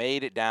capital,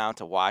 made it down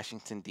to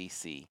Washington,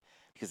 D.C.,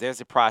 because there's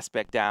a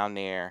prospect down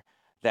there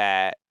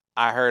that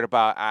I heard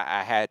about.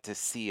 I had to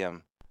see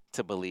him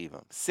to believe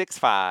him.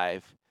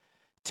 6'5",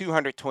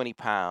 220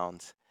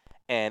 pounds,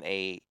 and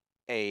a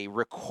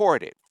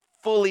recorded,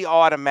 fully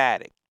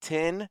automatic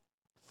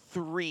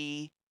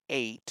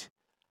 10.38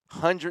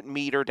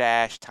 100-meter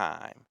dash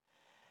time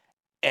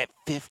at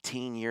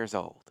 15 years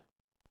old.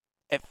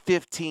 At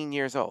 15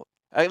 years old.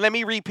 Let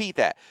me repeat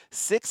that.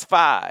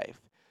 6'5",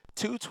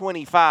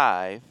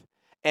 225,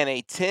 and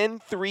a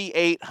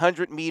 10.38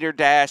 100-meter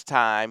dash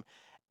time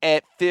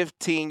at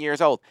 15 years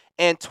old.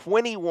 And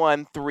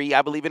 21.3,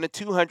 I believe, in a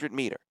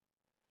 200-meter.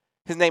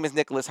 His name is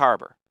Nyckoles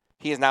Harbor.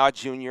 He is now a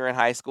junior in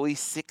high school.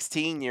 He's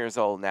 16 years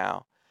old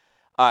now.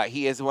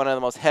 He is one of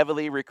the most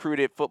heavily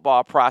recruited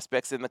football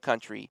prospects in the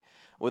country,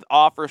 with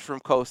offers from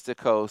coast to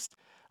coast.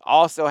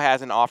 Also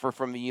has an offer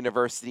from the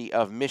University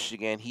of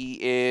Michigan.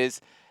 He is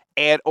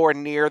at or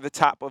near the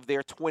top of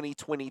their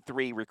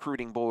 2023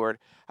 recruiting board.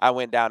 I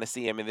went down to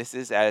see him, and this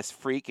is as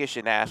freakish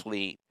an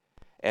athlete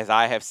as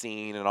I have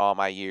seen in all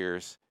my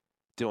years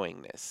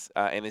doing this.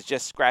 And it's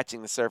just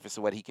scratching the surface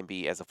of what he can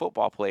be as a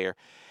football player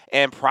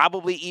and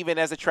probably even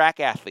as a track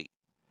athlete.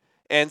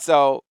 And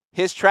so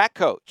his track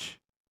coach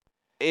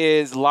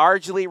is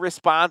largely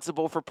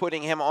responsible for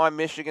putting him on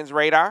Michigan's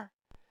radar.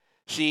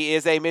 She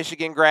is a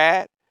Michigan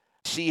grad.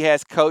 She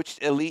has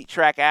coached elite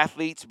track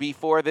athletes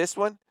before this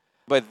one.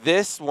 But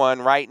this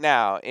one right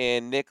now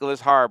in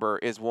Nyckoles Harbor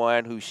is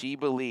one who she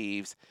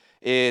believes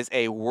is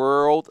a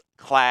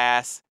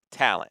world-class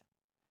talent.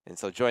 And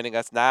so joining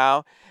us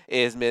now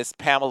is Miss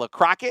Pamela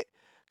Crockett.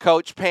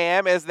 Coach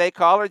Pam, as they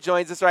call her,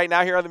 joins us right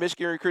now here on the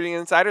Michigan Recruiting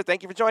Insider.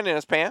 Thank you for joining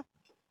us, Pam.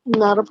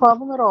 Not a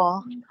problem at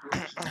all.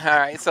 All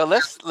right, so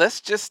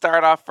let's just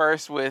start off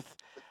first with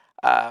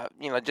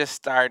just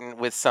starting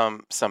with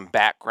some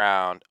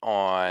background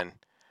on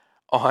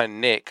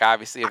Nick.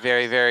 Obviously, a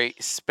very, very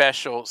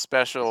special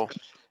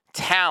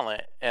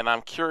talent, and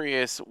I'm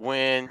curious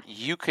when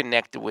you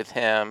connected with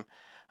him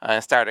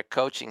and started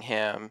coaching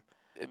him.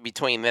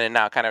 Between then and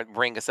now, kind of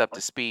bring us up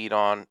to speed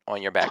on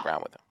your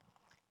background with him.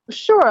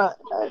 Sure.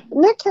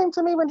 Nick came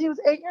to me when he was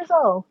 8 years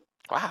old.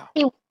 Wow.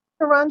 He wanted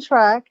to run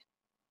track,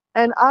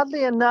 and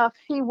oddly enough,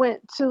 he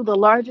went to the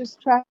largest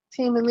track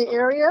team in the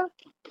area.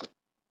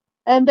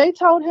 And they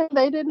told him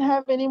they didn't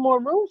have any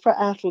more room for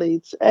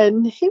athletes.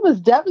 And he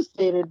was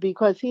devastated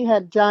because he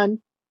had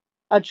done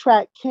a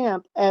track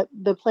camp at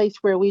the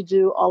place where we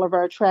do all of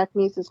our track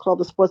meets. It's called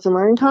the Sports and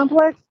Learning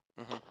Complex.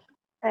 Mm-hmm.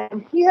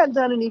 And he had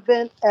done an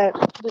event at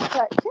the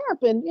track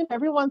camp, and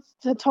everyone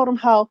had told him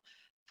how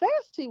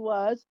fast he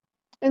was.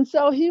 And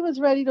so he was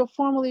ready to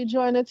formally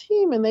join a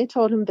team, and they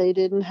told him they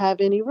didn't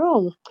have any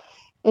room.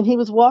 And he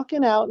was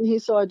walking out, and he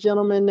saw a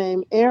gentleman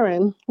named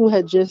Aaron who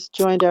had just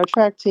joined our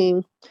track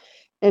team.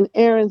 And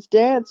Aaron's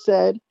dad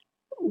said,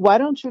 "Why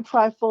don't you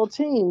try full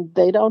speed?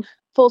 They don't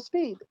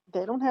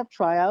have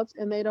tryouts,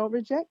 and they don't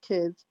reject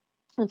kids."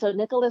 And so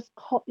Nyckoles'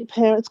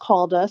 parents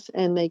called us,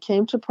 and they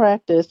came to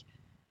practice.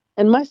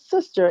 And my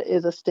sister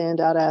is a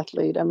standout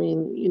athlete. I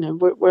mean,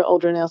 we're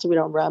older now, so we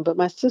don't run. But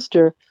my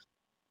sister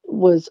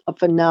was a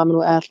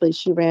phenomenal athlete.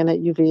 She ran at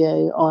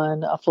UVA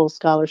on a full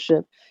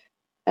scholarship.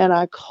 And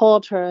I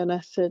called her and I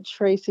said,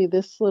 "Tracy,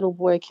 this little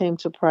boy came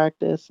to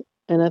practice,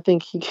 and I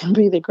think he can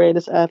be the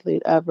greatest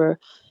athlete ever."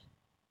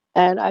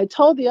 And I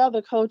told the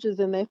other coaches,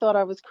 and they thought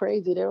I was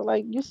crazy. They were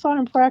like, "You saw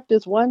him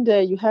practice one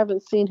day. You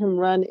haven't seen him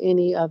run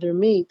any other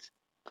meets."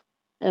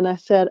 And I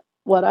said,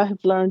 what I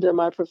have learned in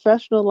my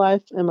professional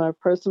life, in my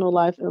personal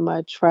life, in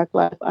my track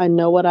life. I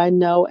know what I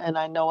know and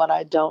I know what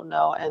I don't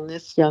know. And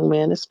this young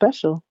man is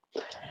special.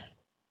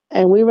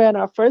 And we ran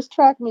our first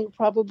track meet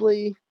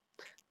probably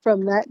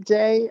from that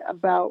day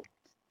about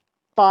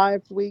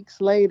 5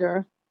 weeks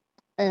later.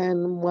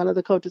 And one of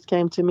the coaches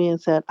came to me and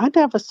said, I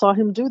never saw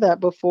him do that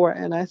before.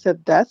 And I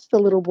said, that's the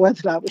little boy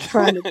that I was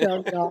trying to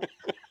tell y'all.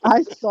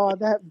 I saw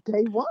that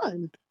day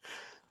one.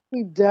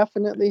 He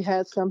definitely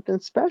had something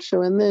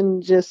special. And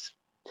then just,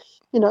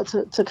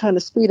 to kind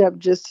of speed up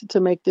just to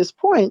make this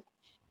point,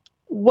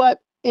 what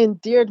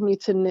endeared me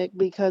to Nick,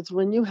 because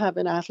when you have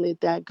an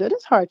athlete that good,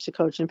 it's hard to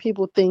coach. And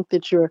people think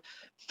that you're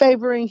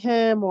favoring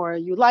him or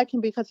you like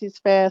him because he's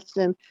fast.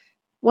 And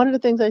one of the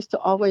things I used to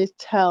always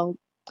tell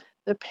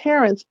the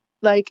parents,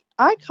 like,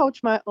 I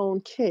coach my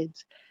own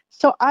kids.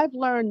 So I've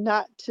learned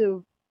not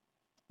to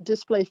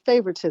display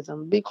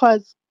favoritism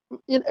because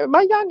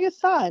my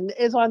youngest son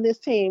is on this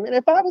team. And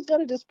if I was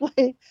going to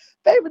display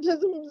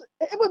favoritism,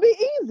 it would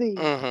be easy,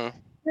 Mm-hmm.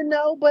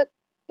 but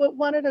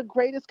one of the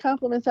greatest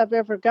compliments I've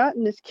ever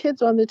gotten is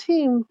kids on the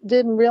team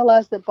didn't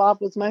realize that Bob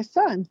was my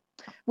son,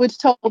 which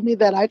told me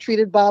that I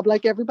treated Bob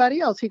like everybody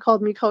else. He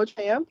called me Coach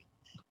Pam.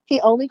 He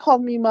only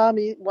called me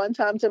mommy one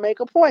time to make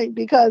a point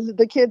because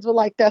the kids were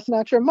like, that's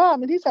not your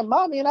mom. And he said,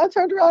 mommy. And I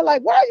turned around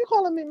like, why are you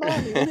calling me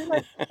mommy? And he's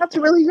like, that's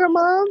really your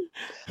mom?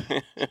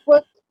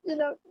 But, you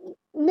know,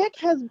 Nick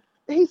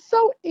he's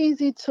so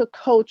easy to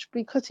coach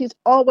because he's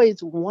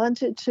always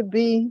wanted to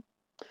be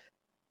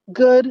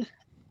good.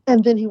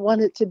 And then he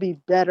wanted to be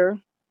better.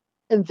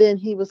 And then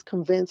he was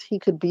convinced he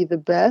could be the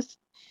best.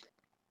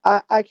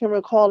 I can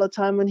recall a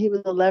time when he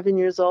was 11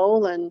 years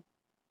old and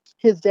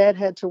his dad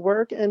had to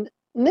work, and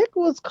Nick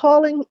was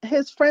calling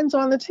his friends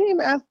on the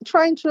team,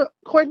 trying to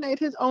coordinate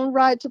his own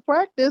ride to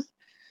practice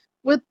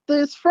with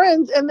his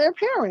friends and their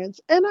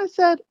parents. And I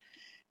said,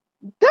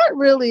 that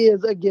really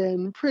is,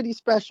 again, pretty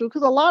special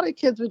because a lot of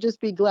kids would just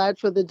be glad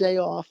for the day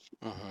off.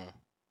 Mm-hmm.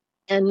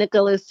 And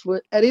Nicholas,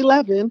 at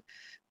 11,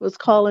 was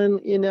calling,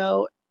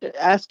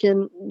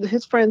 asking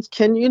his friends,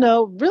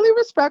 really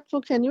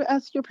respectful, can you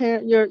ask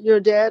your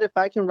dad if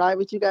I can ride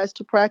with you guys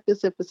to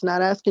practice if it's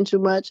not asking too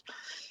much?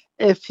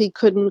 If he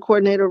couldn't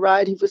coordinate a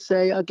ride, he would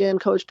say, again,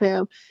 Coach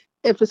Pam,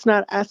 if it's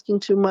not asking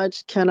too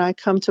much, can I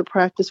come to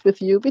practice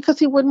with you? Because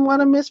he wouldn't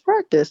want to miss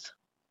practice.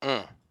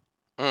 Mm.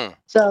 Mm.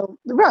 So,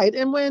 right.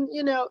 And when,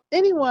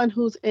 anyone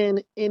who's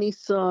in any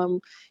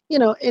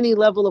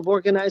level of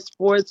organized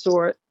sports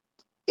or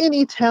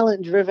any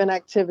talent driven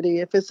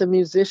activity, if it's a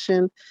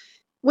musician,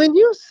 when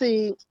you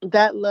see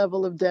that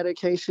level of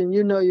dedication,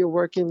 you're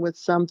working with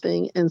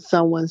something and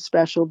someone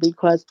special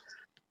because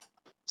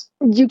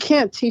you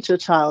can't teach a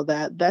child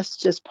that. That's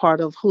just part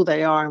of who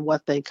they are and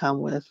what they come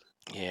with.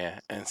 Yeah,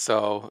 and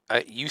so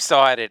you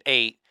saw it at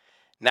 8.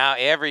 Now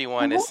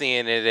everyone is Mhm.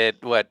 seeing it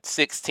at what,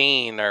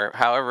 16 or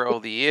however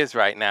old he is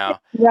right now.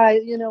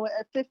 Right.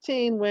 At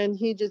 15, when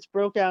he just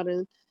broke out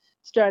and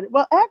started.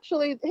 Well,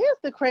 actually,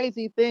 here's the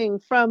crazy thing.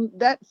 From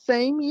that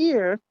same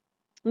year,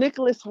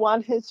 Nicholas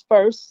won his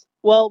first.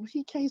 Well,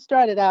 he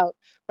started out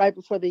right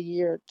before the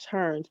year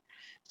turned.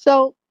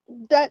 So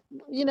that,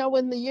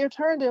 when the year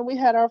turned and we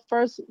had our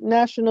first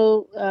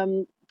national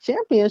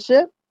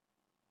championship,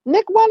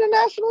 Nick won a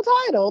national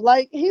title.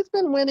 Like, he's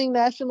been winning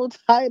national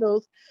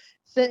titles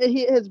since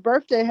his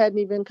birthday hadn't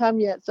even come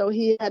yet. So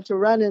he had to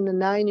run in the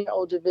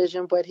 9-year-old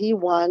division, but he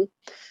won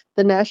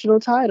the national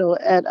title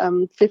at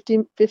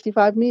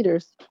 55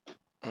 meters.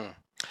 Mm. And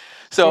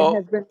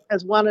So,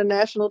 has won a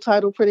national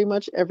title pretty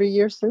much every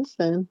year since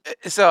then.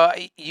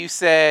 you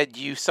said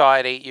you saw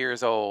at 8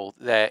 years old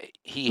that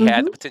he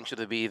had the Hmm. potential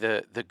to be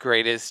the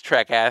greatest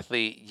track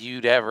athlete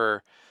you'd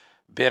ever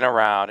been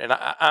around. And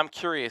I'm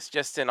curious,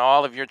 just in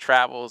all of your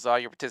travels, all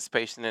your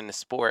participation in the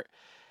sport,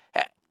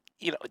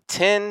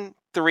 10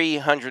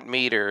 300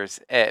 meters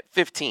at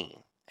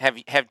 15. Have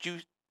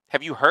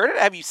you heard it?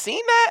 Have you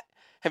seen that?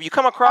 Have you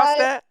come across I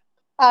that?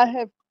 I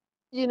have,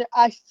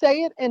 I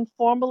say it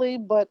informally,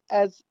 but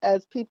as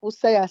people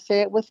say, I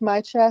say it with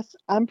my chest.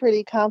 I'm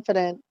pretty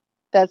confident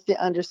that's the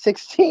under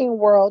 16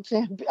 world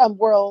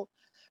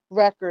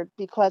record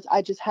because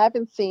I just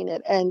haven't seen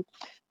it. And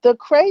the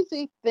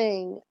crazy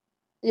thing,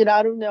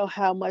 I don't know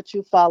how much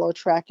you follow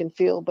track and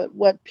field, but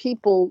what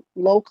people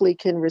locally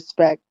can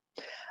respect.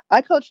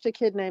 I coached a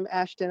kid named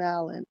Ashton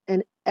Allen,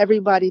 and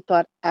everybody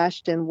thought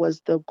Ashton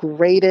was the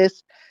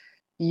greatest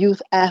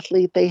youth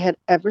athlete they had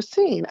ever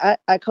seen. I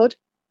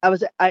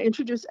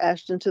introduced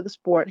Ashton to the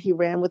sport. He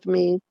ran with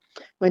me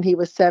when he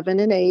was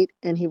 7 and 8,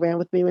 and he ran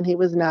with me when he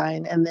was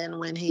 9. And then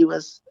he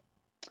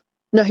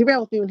ran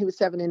with me when he was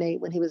 7 and 8.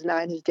 When he was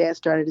 9, his dad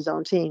started his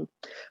own team.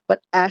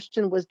 But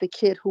Ashton was the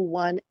kid who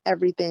won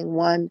everything.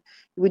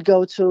 We'd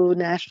go to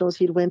nationals.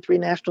 He'd win 3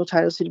 national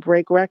titles. He'd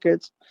break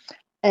records.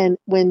 And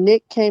when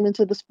Nick came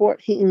into the sport,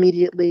 he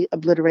immediately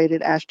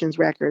obliterated Ashton's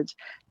records.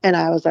 And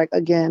I was like,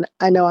 again,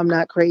 I know I'm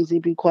not crazy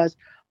because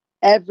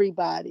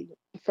everybody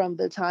from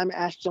the time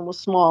Ashton was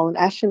small, and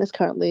Ashton is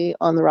currently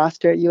on the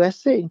roster at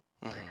USC,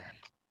 Mhm.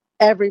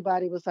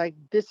 everybody was like,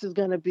 this is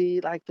going to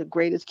be like the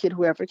greatest kid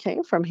who ever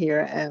came from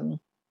here. And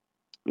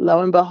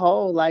lo and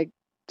behold, like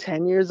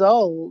 10 years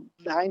old,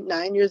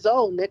 9 years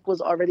old, Nick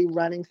was already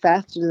running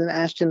faster than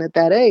Ashton at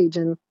that age.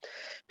 And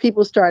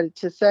people started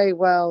to say,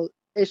 well,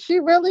 is she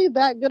really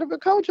that good of a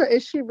coach, or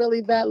is she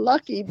really that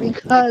lucky?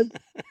 Because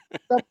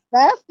the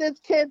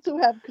fastest kids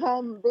who have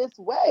come this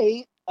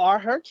way are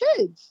her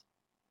kids.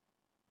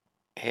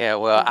 Yeah,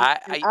 well,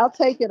 And I'll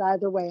take it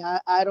either way.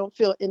 I don't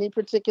feel any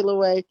particular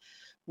way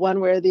one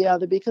way or the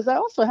other, because I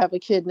also have a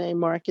kid named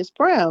Marcus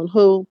Brown,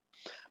 who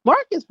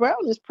Marcus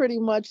Brown is pretty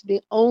much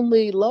the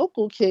only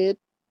local kid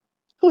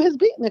who has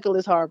beat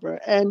Nyckoles Harbor.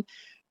 And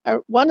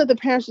one of the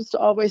parents used to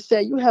always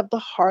say, you have the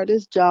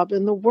hardest job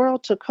in the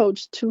world to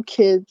coach two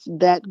kids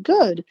that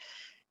good.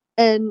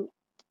 And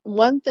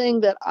one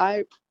thing that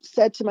I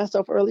said to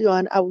myself early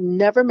on, I will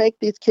never make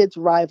these kids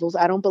rivals.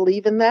 I don't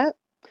believe in that.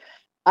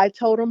 I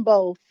told them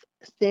both,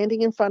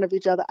 standing in front of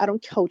each other, I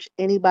don't coach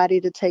anybody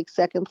to take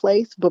second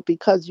place, but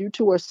because you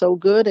two are so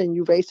good and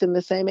you race in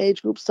the same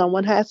age group,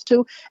 someone has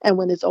to. And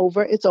when it's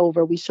over, it's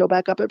over. We show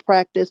back up at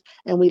practice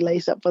and we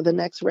lace up for the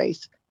next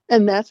race.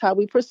 And that's how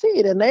we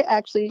proceed. And they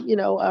actually,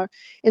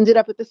 ended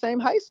up at the same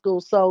high school.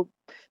 So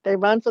they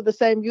run for the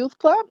same youth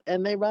club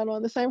and they run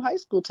on the same high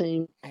school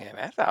team. yeah,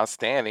 that's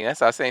outstanding.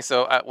 That's outstanding.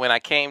 So when I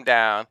came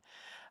down,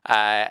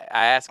 I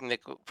asked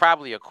Nick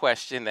probably a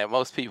question that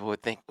most people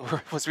would think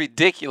was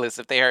ridiculous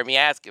if they heard me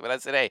ask it. But I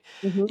said, hey,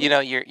 Mhm.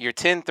 you're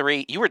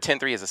 10-3. You were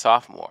 10-3 as a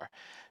sophomore.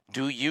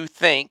 Do you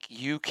think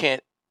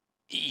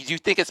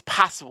it's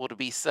possible to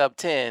be sub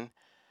 10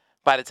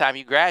 by the time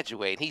you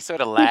graduate? And he sort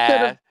of He should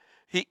have. laughed.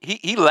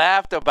 He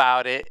laughed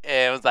about it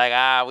and was like,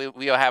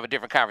 we'll have a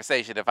different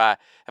conversation if I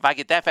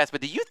get that fast.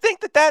 But do you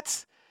think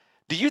that's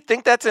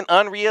an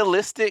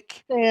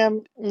unrealistic?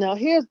 Sam, no,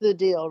 here's the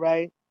deal,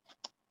 right?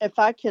 If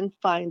I can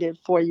find it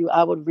for you,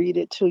 I would read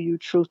it to you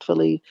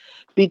truthfully.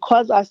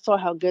 Because I saw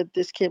how good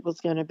this kid was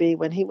going to be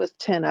when he was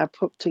 10, I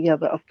put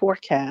together a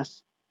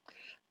forecast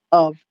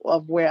of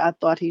where I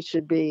thought he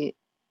should be.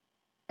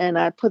 And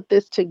I put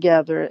this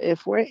together.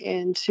 If we're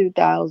in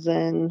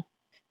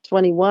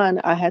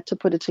 2021, I had to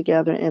put it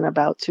together in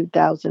about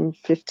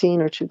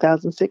 2015 or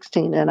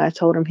 2016. And I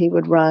told him he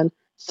would run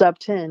sub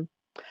 10.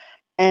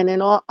 And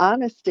in all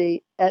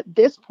honesty, at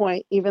this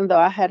point, even though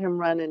I had him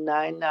running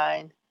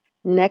 9.9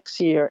 next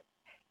year,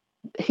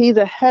 he's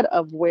ahead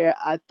of where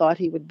I thought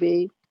he would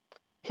be.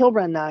 He'll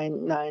run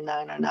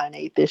 9.99 or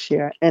 9.8 this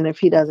year. And if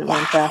he doesn't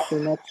run faster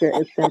next year,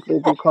 it's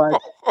simply because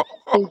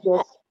he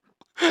just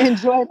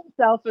enjoyed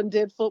himself and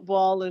did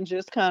football and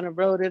just kind of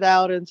rode it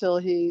out until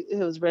he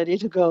was ready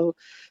to go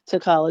to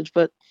college.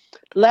 But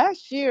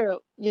last year,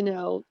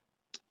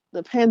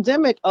 the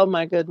pandemic, oh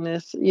my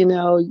goodness,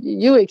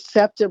 you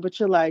accept it, but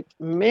you're like,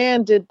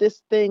 man, did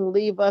this thing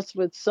leave us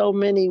with so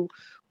many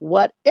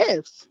what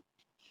ifs?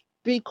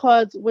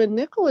 Because when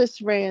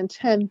Nyckoles ran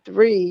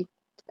 10.3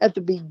 at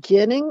the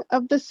beginning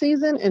of the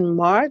season in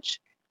March,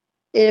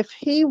 if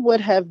he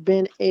would have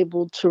been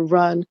able to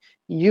run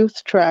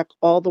youth track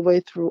all the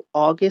way through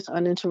August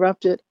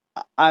uninterrupted,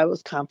 I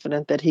was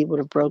confident that he would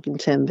have broken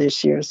 10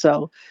 this year.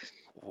 So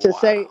to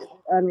say it's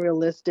Wow.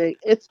 unrealistic,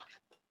 it's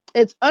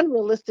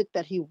unrealistic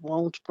that he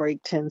won't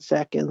break 10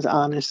 seconds,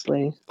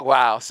 honestly.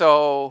 Wow.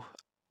 So,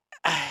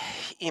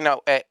 you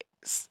know, a,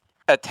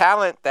 a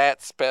talent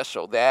that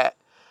special, that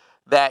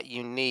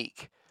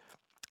unique.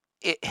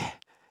 It,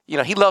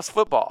 he loves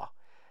football.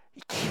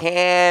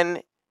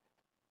 Can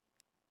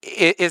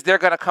is there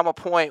going to come a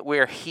point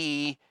where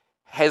he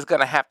is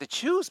going to have to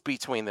choose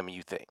between them?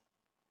 You think?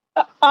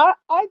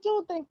 I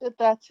do think that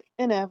that's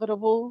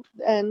inevitable,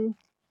 and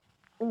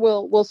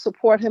we'll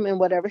support him in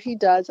whatever he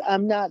does.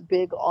 I'm not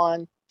big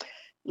on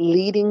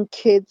leading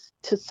kids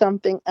to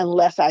something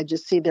unless I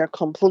just see they're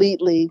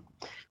completely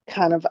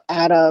kind of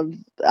out of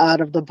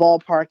the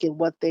ballpark in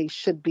what they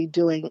should be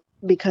doing,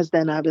 because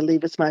then I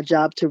believe it's my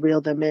job to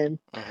reel them in.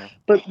 Hmm.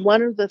 But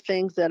one of the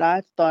things that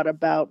I've thought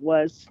about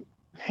was,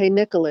 hey,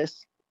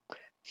 Nyckoles,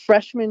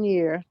 freshman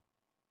year,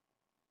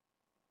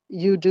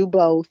 you do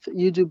both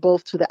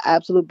to the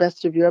absolute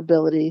best of your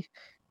ability.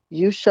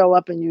 You show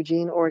up in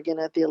Eugene, Oregon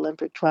at the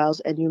Olympic trials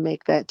and you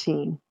make that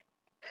team.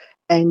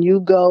 And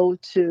you go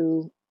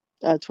to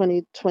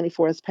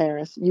 2024 is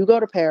Paris. You go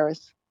to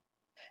Paris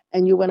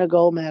and you win a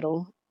gold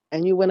medal,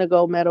 and you win a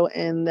gold medal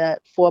in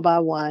that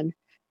 4x1.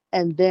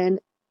 And then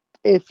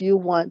if you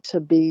want to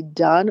be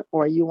done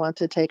or you want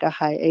to take a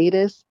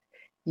hiatus,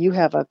 you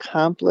have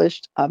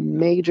accomplished a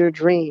major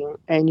dream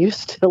and you're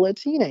still a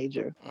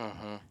teenager.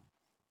 Hmm.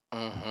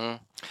 Hmm.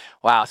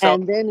 Wow. So,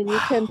 And then you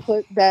can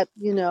put that,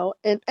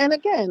 and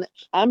again,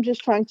 I'm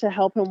just trying to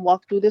help him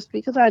walk through this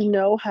because I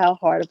know how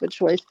hard of a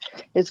choice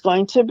it's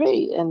going to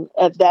be. And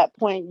at that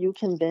point, you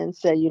can then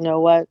say, you know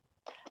what?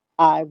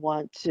 I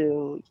want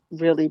to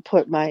really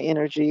put my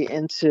energy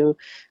into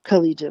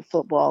collegiate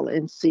football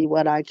and see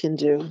what I can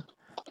do.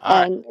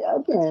 all right.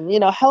 And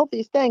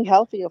again, staying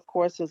healthy, of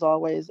course, is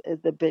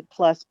the big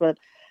plus. But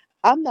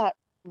I'm not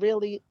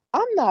really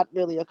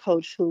a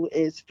coach who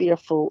is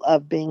fearful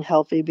of being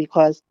healthy,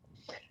 because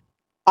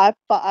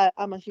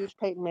I'm a huge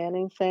Peyton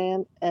Manning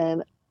fan,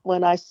 and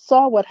when I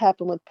saw what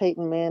happened with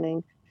Peyton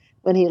Manning,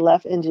 when he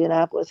left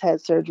Indianapolis,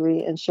 had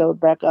surgery, and showed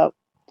back up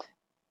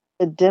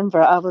in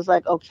Denver. I was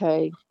like,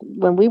 okay,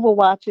 when we were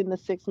watching The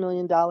 $6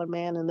 Million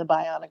Man and the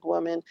Bionic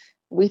Woman,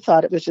 we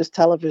thought it was just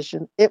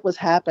television. It was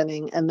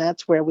happening, and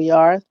that's where we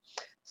are.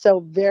 So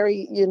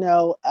very,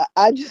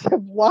 I just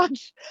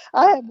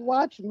I have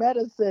watched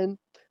medicine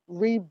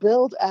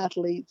rebuild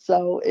athletes.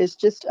 So it's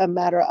just a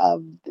matter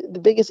of the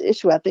biggest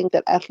issue I think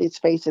that athletes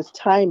face is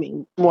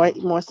timing,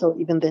 more so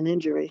even than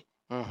injury.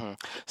 Hmm.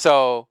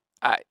 So,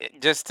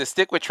 just to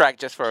stick with track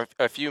just for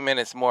a few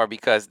minutes more,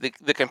 because the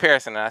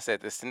comparison, and I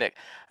said this to Nick,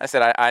 I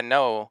said, I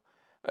know,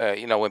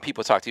 when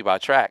people talk to you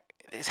about track,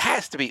 it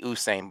has to be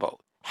Usain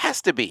Bolt.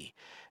 Has to be.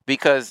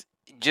 Because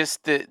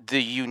just the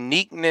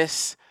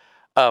uniqueness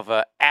of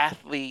an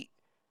athlete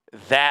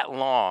that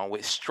long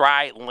with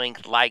stride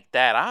length like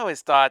that, I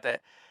always thought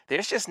that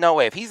there's just no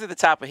way. If he's at the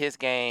top of his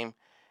game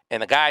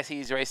and the guys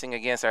he's racing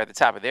against are at the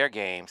top of their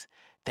games,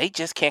 they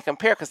just can't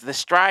compare because the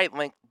stride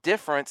length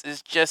difference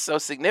is just so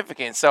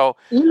significant. So,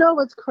 You know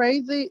what's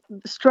crazy?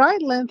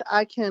 Stride length,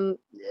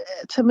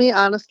 to me,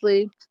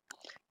 honestly,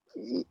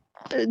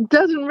 it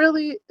doesn't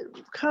really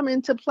come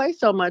into play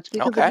so much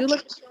because if okay. you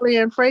look at Shirley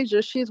Ann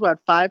Fraser, she's what,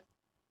 5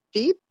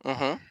 feet?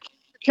 Mm-hmm.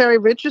 Kerry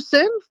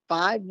Richardson,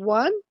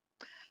 5'1".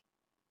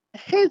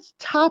 His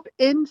top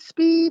end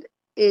speed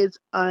is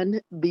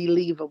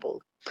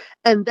unbelievable.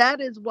 And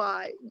that is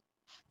why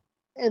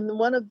in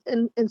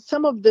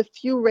some of the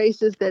few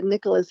races that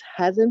Nyckoles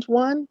hasn't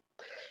won,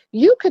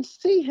 you could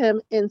see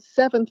him in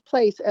seventh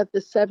place at the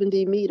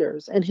 70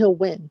 meters and he'll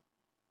win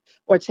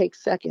or take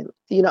second,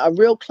 a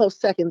real close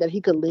second that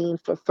he could lean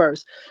for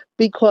first.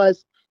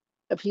 Because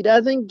if he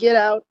doesn't get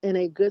out in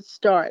a good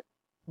start,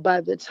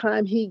 by the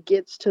time he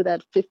gets to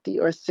that 50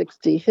 or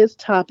 60, his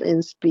top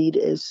end speed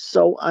is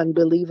so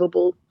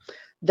unbelievable.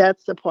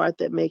 That's the part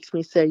that makes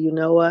me say, you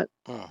know what?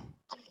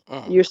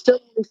 You're still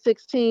only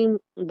 16,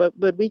 but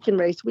we can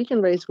race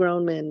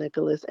grown men,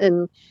 Nyckoles.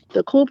 And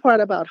the cool part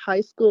about high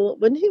school,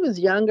 when he was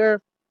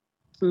younger,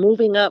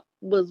 moving up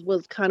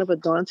was kind of a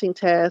daunting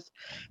task.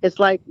 It's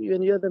like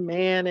when you're the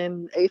man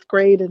in 8th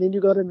grade and then you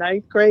go to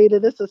 9th grade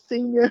and it's a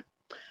senior.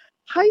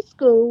 High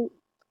school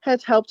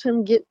has helped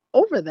him get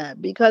over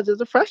that because as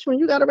a freshman,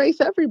 you got to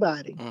race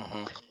everybody.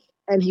 Mm-hmm.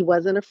 And he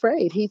wasn't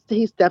afraid.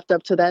 He stepped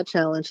up to that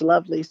challenge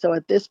lovely. So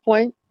at this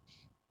point,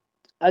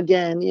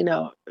 again,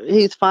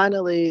 he's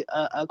finally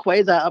a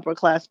quasi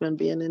upperclassman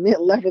being in the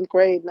 11th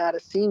grade, not a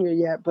senior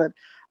yet, but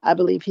I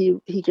believe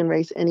he can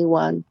race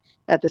anyone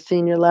at the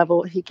senior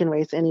level. He can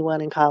race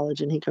anyone in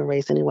college and he can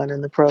race anyone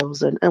in the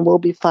pros and we'll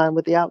be fine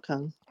with the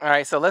outcome. All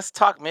right, so let's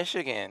talk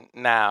Michigan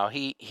now.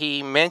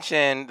 He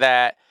mentioned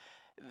that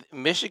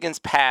Michigan's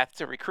path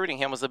to recruiting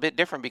him was a bit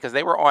different because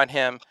they were on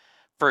him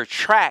for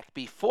track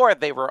before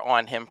they were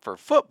on him for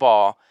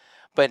football.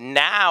 But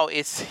now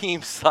it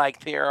seems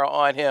like they're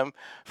on him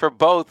for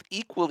both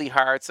equally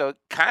hard. So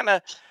kind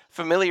of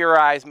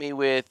familiarize me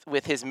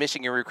with his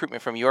Michigan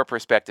recruitment from your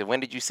perspective. When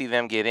did you see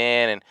them get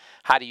in, and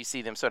how do you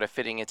see them sort of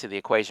fitting into the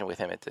equation with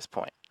him at this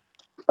point?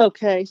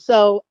 Okay,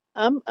 so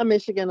I'm a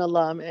Michigan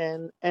alum,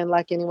 and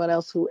like anyone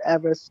else who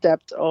ever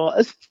stepped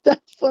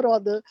foot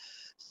on the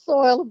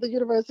soil of the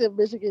University of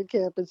Michigan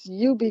campus,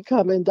 you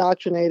become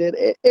indoctrinated.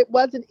 It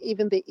wasn't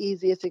even the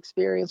easiest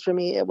experience for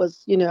me. It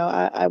was,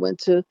 I went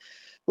to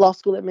law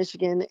school at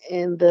Michigan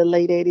in the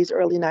late 80s,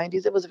 early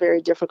 90s. It was a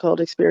very difficult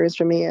experience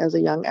for me as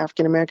a young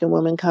African American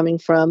woman coming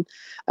from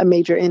a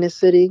major inner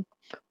city.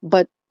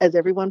 But as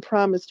everyone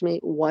promised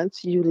me,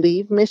 once you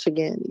leave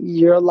Michigan,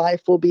 your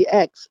life will be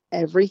X.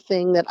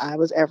 Everything that I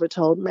was ever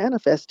told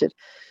manifested.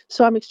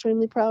 So I'm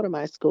extremely proud of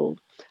my school.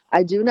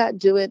 I do not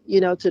do it,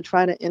 to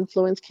try to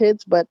influence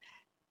kids, but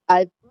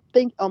I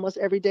think almost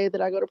every day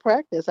that I go to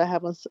practice, I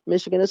have on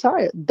Michigan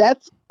attire.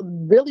 That's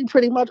really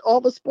pretty much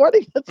all the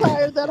sporting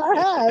attire that I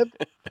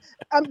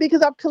have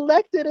because I've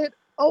collected it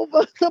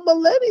over the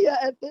millennia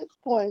at this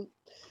point.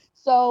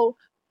 So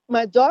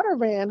my daughter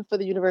ran for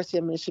the University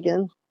of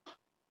Michigan.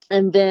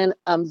 And then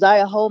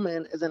Zaya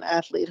Holman is an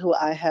athlete who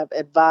I have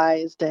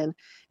advised and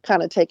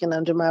kind of taken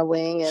under my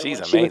wing. And She's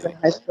when she was in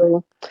amazing. high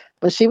school,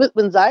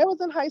 when Zaya was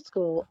in high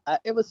school,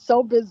 it was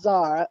so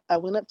bizarre. I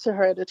went up to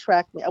her to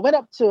track me. I went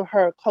up to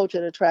her coach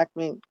at a track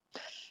meet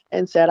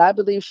and said, I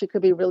believe she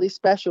could be really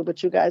special,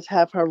 but you guys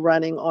have her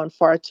running on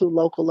far too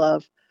local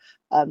of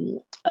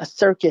a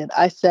circuit.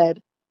 I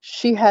said,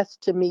 she has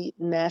to meet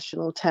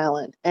national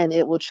talent and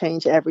it will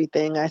change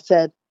everything. I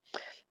said,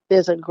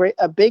 there's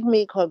a big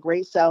meet called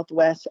Great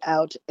Southwest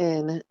out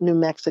in New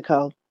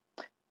Mexico.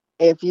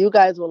 If you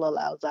guys will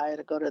allow Zaya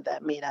to go to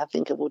that meet, I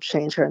think it will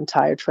change her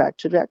entire track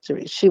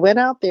trajectory. She went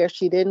out there,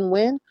 she didn't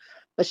win,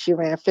 but she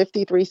ran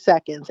 53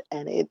 seconds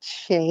and it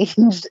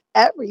changed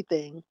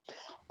everything.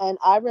 And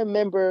I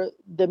remember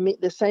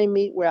the same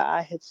meet where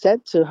I had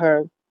said to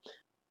her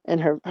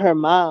and her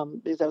mom,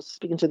 because I was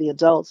speaking to the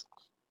adults,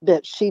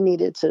 that she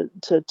needed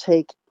to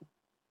take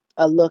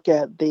a look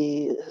at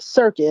the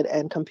circuit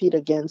and compete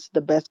against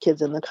the best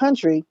kids in the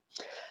country.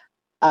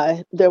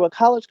 There were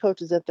college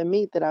coaches at the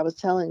meet that I was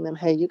telling them,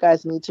 hey, you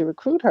guys need to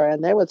recruit her.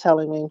 And they were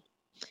telling me,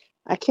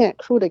 I can't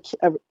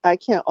I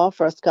can't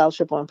offer a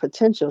scholarship on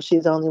potential.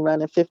 She's only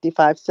running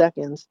 55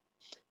 seconds.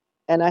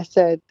 And I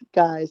said,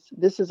 guys,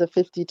 this is a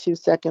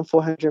 52-second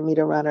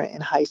 400-meter runner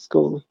in high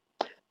school.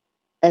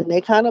 And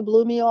they kind of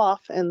blew me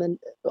off. And then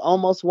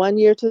almost 1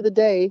 year to the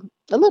day,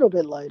 a little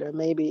bit later,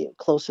 maybe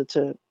closer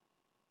to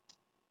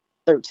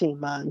 13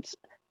 months,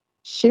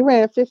 she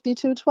ran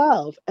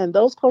 52:12. And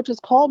those coaches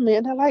called me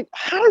and they're like,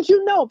 how did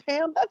you know,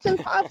 Pam? That's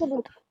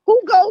impossible.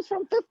 Who goes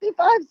from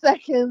 55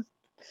 seconds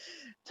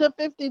to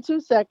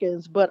 52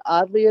 seconds? But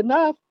oddly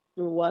enough,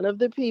 one of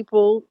the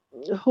people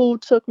who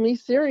took me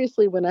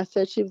seriously when I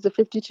said she was a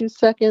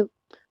 52-second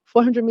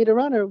 400-meter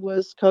runner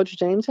was Coach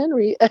James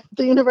Henry at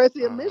the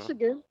University of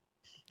Michigan.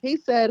 He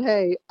said,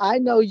 hey, I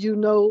know you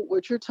know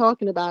what you're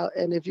talking about.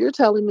 And if you're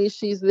telling me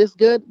she's this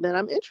good, then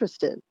I'm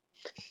interested.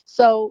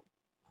 So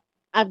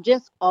I've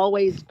just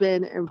always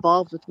been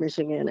involved with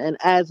Michigan. And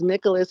as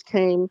Nyckoles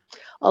came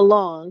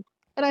along,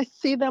 and I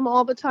see them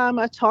all the time,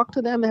 I talk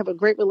to them, they have a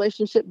great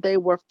relationship. They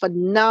were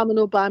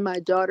phenomenal by my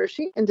daughter.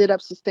 She ended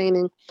up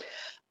sustaining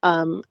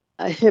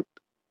a hip,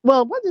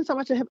 well, it wasn't so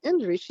much a hip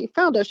injury. She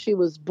found out she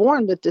was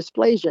born with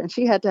dysplasia and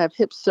she had to have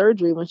hip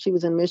surgery when she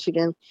was in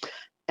Michigan.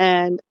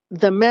 And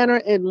the manner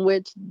in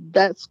which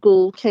that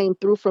school came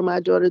through for my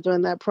daughter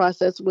during that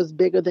process was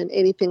bigger than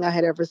anything I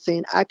had ever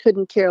seen. I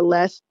couldn't care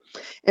less,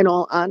 in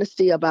all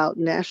honesty, about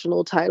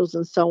national titles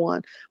and so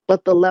on,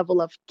 but the level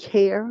of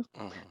care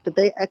that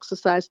they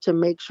exercised to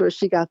make sure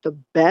she got the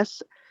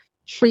best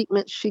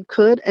treatment she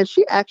could. And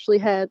she actually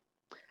had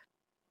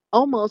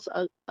almost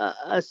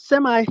a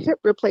semi hip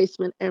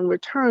replacement and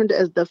returned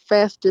as the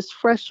fastest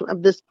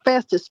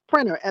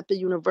sprinter at the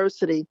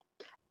university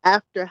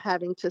after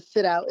having to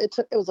sit out. It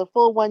was a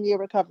full 1 year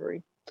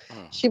recovery.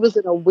 She was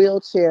in a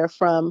wheelchair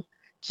from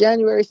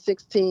January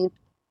 16th.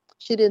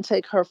 She didn't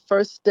take her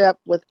first step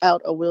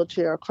without a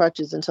wheelchair or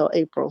crutches until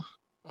April.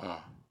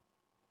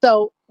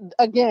 So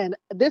again,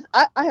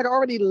 I had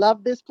already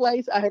loved this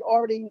place. I had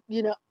already,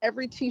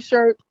 every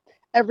t-shirt,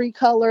 every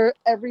color,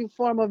 every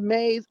form of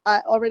maize, I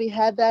already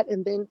had that.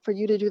 And then for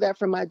you to do that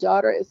for my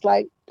daughter, it's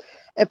like,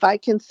 if I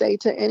can say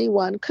to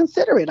anyone,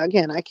 consider it.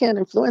 Again, I can't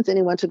influence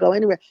anyone to go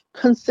anywhere.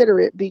 Consider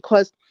it,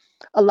 because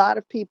a lot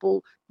of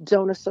people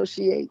don't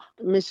associate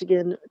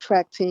Michigan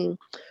track team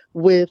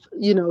with,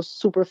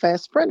 super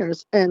fast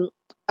sprinters. And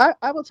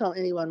I will tell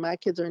anyone, my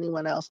kids or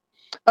anyone else,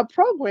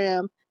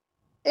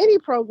 any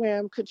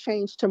program could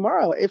change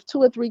tomorrow if 2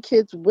 or 3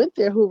 kids went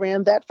there who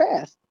ran that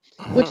fast,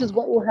 which is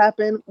what will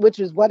happen, which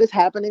is what is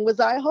happening with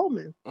Zaya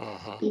Holman.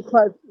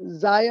 Because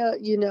Zaya,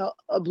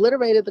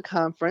 obliterated the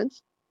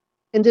conference,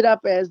 ended up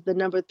as the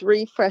number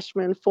 3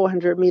 freshman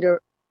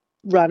 400-meter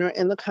runner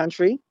in the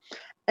country.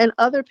 And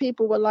other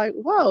people were like,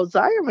 whoa,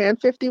 Zaya ran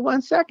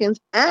 51 seconds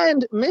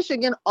and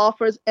Michigan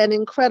offers an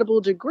incredible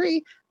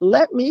degree.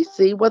 Let me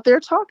see what they're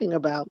talking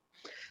about.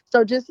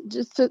 So just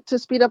to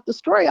speed up the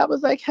story, I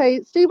was like,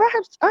 hey, Steve, I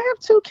have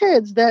 2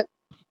 kids that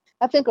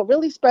I think are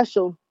really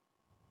special,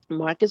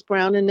 Marcus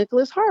Brown and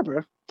Nyckoles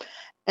Harbor.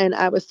 And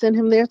I would send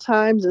him their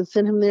times and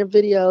send him their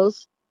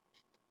videos.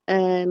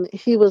 And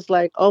he was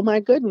like, oh my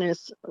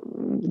goodness,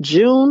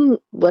 June,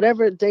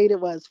 whatever date it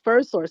was,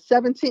 1st or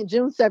 17th,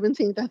 June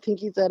 17th, I think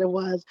he said it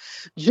was,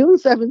 June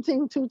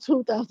 17th to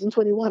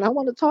 2021. I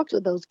want to talk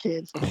to those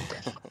kids.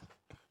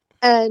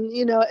 And,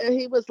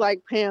 he was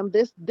like, Pam,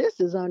 this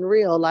is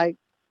unreal. Like,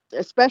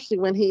 especially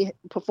when he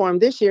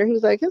performed this year, he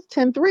was like, his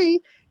 10.3,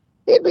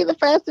 he'd be the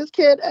fastest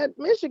kid at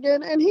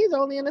Michigan, and he's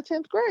only in the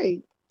 10th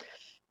grade.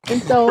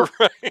 And so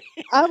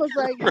I was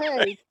like,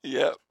 hey,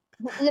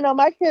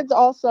 my kids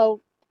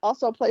also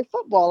play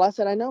football. I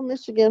said, I know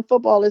Michigan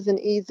football isn't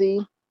easy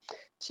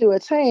to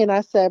attain.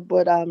 I said,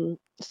 but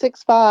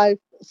 6'5",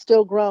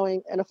 still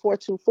growing, and a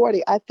 4.2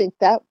 40, I think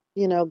that,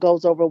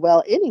 goes over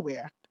well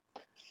anywhere.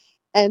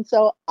 And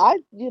so I,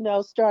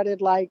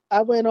 started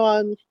I went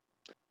on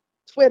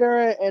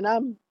Twitter and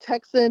I'm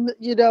texting,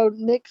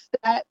 Nick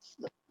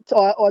stats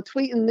or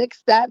tweeting Nick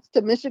stats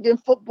to Michigan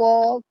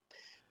football,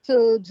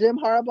 to Jim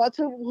Harbaugh,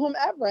 to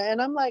whomever.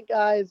 And I'm like,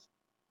 guys,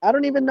 I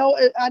don't even know.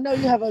 I know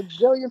you have a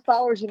zillion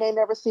followers. You may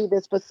never see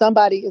this, but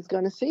somebody is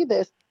going to see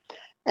this.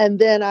 And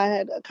then I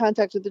had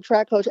contacted the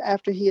track coach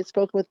after he had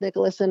spoken with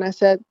Nyckoles. And I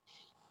said,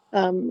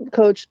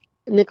 Coach,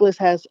 Nyckoles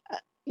has,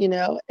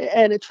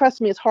 and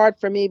trust me, it's hard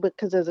for me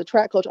because as a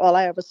track coach, all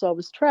I ever saw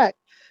was track.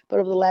 But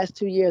over the last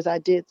 2 years, I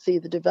did see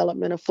the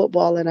development of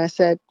football. And I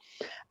said,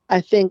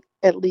 I think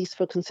at least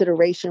for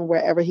consideration,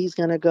 wherever he's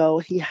going to go,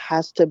 he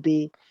has to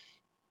be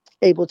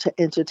able to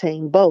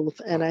entertain both.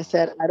 And I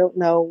said, I don't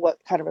know what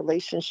kind of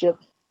relationship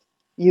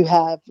you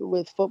have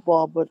with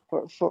football, but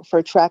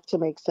for track to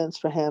make sense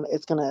for him,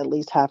 it's going to at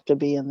least have to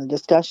be in the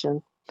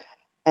discussion.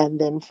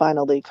 And then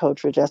finally,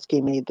 Coach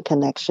Rajewski made the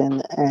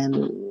connection.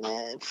 And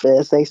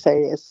as they say,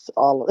 it's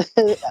all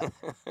it's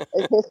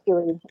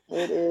history.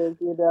 It is,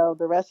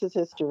 the rest is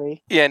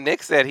history. Yeah,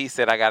 Nick said,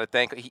 I got to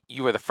thank,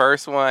 you were the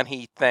first one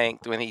he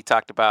thanked when he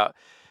talked about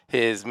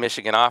his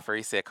Michigan offer.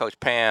 He said, Coach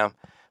Pam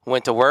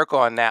went to work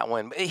on that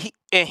one.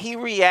 He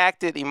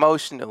reacted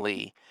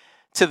emotionally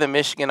to the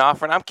Michigan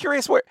offer. And I'm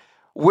curious,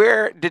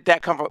 Where did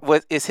that come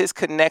from? Is his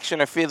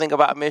connection or feeling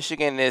about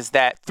Michigan, is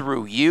that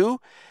through you?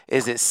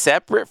 Is it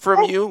separate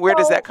from It's you? Where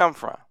does that so come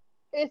from?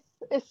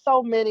 it's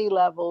so many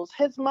levels.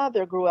 His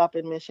mother grew up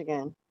in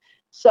Michigan,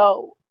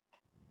 so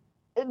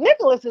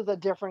Nicholas is a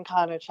different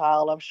kind of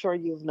child. I'm sure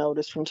you've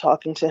noticed from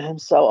talking to him.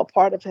 So a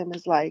part of him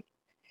is like,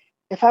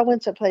 if I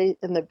went to play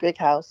in the big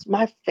house,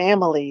 my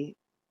family,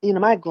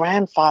 my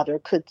grandfather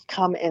could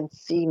come and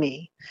see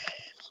me.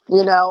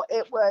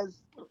 It was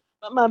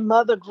my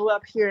mother grew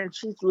up here and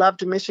she's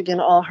loved Michigan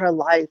all her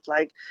life.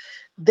 Like,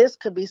 this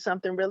could be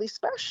something really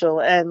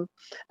special. And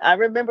I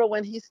remember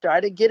when he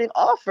started getting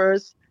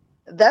offers,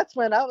 that's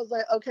when I was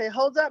like, okay,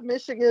 hold up,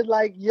 Michigan.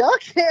 Like, y'all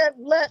can't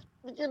let,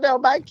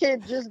 my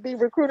kid just be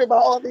recruited by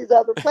all these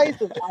other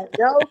places. I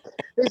know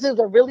this is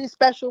a really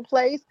special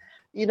place.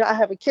 I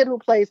have a kid who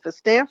plays for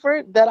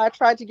Stanford that I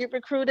tried to get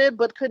recruited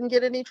but couldn't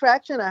get any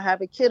traction. I have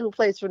a kid who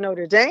plays for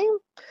Notre Dame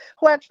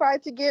who I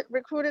tried to get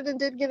recruited and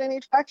didn't get any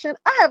traction.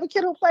 I have a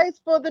kid who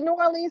plays for the New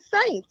Orleans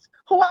Saints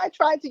who I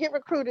tried to get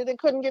recruited and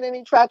couldn't get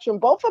any traction.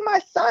 Both of my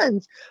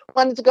sons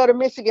wanted to go to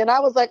Michigan. I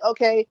was like,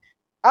 okay,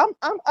 I'm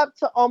up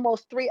to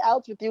almost 3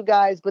 outs with you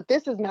guys, but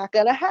this is not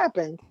going to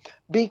happen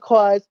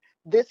because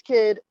this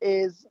kid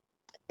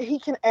he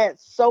can add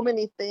so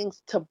many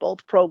things to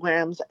both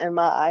programs in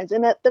my eyes.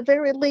 And at the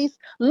very least,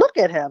 look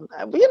at him.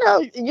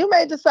 You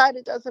may decide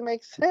it doesn't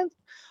make sense,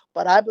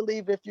 but I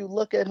believe if you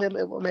look at him,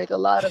 it will make a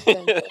lot of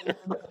sense. And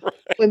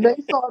when they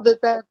saw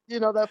that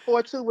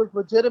 4-2 was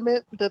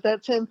legitimate, that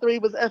 10-3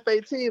 was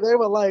FAT, they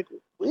were like,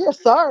 we are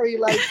sorry.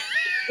 Like,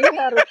 we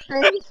had a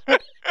change,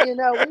 we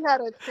had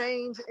a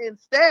change in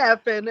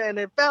staff and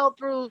it fell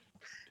through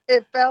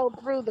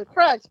the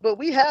cracks, but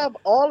we have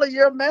all of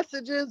your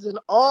messages and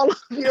all of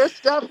your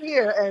stuff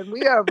here, and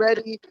we are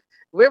ready.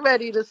 We're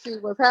ready to see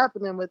what's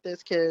happening with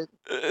this kid.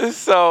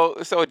 So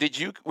did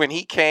you, when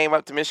he came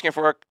up to Michigan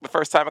for the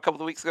first time a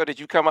couple of weeks ago, did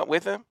you come up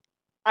with him?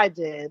 I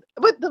did.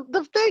 But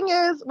the thing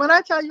is, when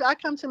I tell you I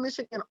come to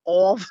Michigan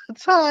all the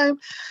time,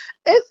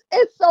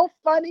 it's so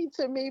funny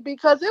to me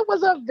because it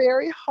was a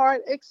very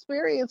hard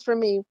experience for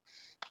me.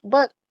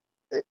 But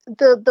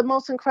the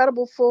most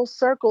incredible full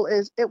circle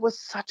is it was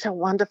such a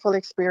wonderful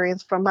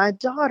experience for my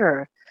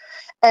daughter.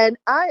 And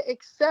I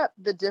accept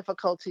the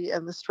difficulty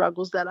and the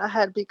struggles that I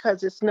had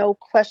because it's no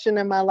question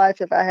in my life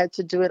if I had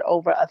to do it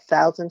over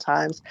 1,000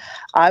 times,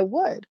 I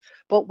would.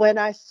 But when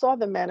I saw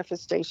the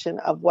manifestation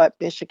of what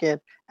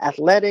Michigan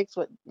athletics,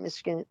 what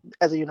Michigan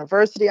as a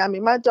university, I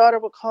mean, my daughter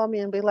would call me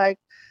and be like,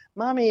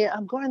 Mommy,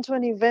 I'm going to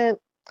an event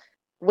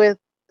with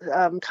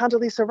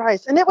Condoleezza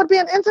Rice, and it would be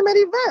an intimate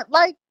event.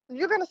 Like,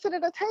 you're going to sit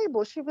at a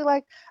table. She'd be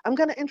like, I'm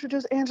going to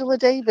introduce Angela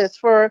Davis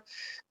for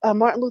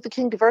Martin Luther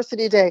King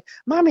Diversity Day.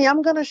 Mommy,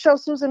 I'm going to show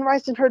Susan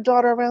Rice and her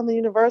daughter around the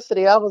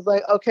university. I was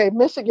like, okay,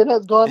 Michigan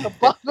has gone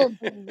above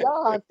and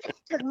beyond.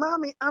 Said,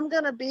 Mommy, I'm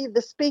going to be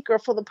the speaker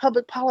for the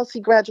public policy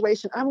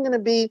graduation. I'm going to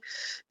be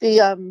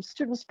the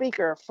student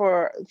speaker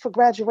for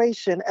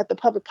graduation at the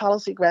public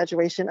policy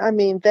graduation. I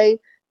mean, they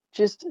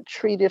just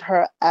treated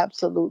her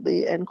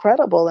absolutely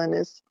incredible. And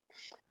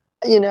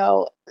you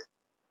know,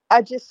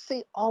 I just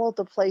see all of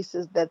the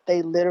places that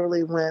they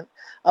literally went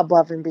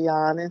above and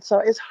beyond. And so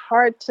it's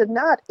hard to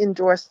not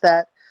endorse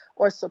that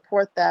or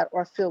support that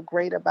or feel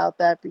great about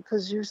that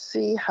because you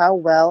see how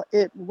well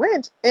it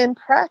went in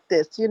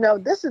practice.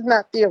 This is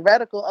not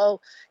theoretical. Oh,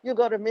 you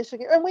go to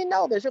Michigan, and we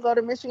know this. You'll go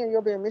to Michigan,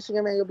 you'll be a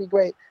Michigan man, you'll be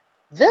great.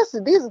 These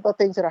are the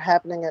things that are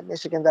happening at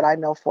Michigan that I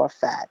know for a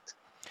fact.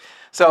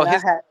 So And I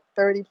had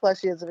 30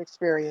 plus years of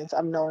experience.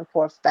 I'm knowing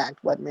for a fact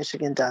what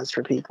Michigan does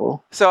for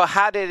people. So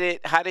how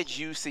did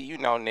you see,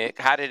 Nick,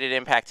 how did it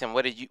impact him?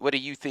 What do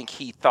you think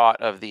he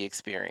thought of the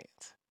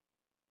experience?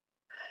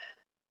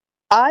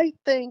 I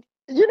think,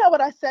 you know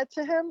what I said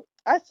to him?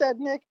 I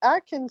said, Nick, I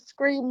can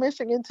scream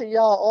Michigan to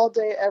y'all all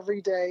day,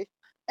 every day.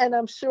 And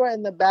I'm sure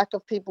in the back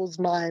of people's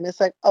mind,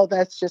 it's like, oh,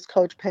 that's just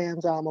Coach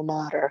Pam's alma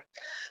mater.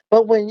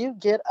 But when you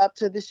get up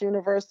to this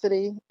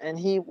university, and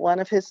one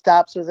of his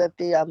stops was at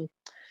the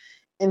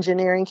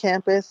engineering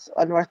campus,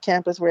 or North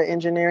Campus, where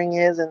engineering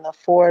is, and the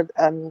Ford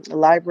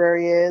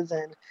library is,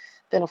 and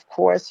then of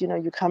course,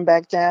 you come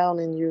back down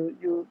and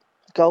you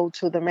go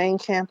to the main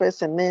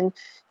campus, and then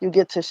you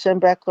get to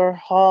Schembeckler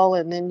Hall,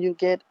 and then you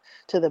get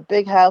to the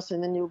big house,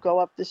 and then you go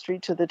up the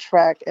street to the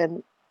track,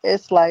 and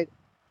it's like,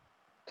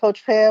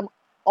 Coach Pam,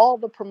 all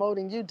the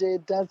promoting you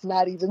did does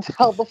not even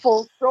tell the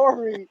full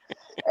story.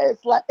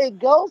 It's like it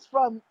goes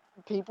from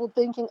people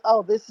thinking,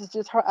 oh, this is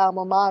just her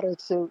alma mater,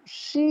 to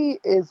she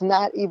is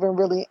not even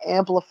really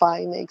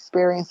amplifying the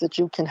experience that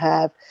you can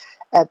have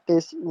at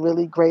this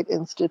really great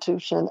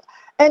institution.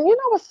 And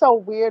what's so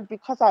weird,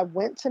 because I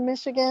went to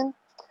Michigan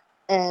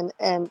and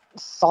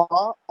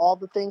saw all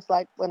the things,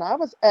 like when I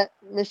was at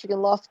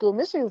Michigan's law school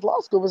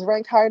was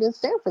ranked higher than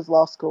Stanford's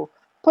law school.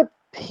 But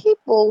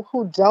people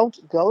who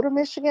don't go to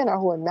Michigan or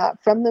who are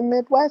not from the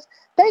Midwest,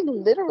 they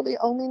literally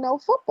only know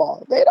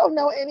football. They don't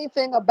know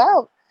anything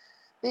about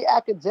the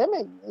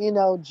academic,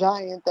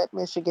 giant that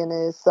Michigan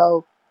is.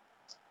 So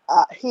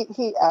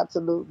he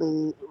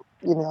absolutely,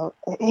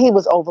 he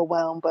was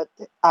overwhelmed, but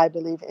I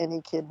believe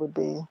any kid would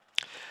be.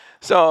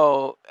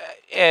 So,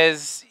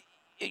 as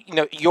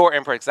your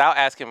impressions, I'll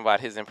ask him about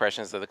his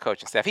impressions of the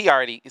coaching staff. He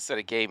already sort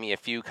of gave me a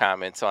few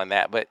comments on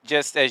that, but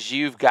just as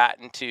you've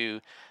gotten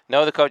to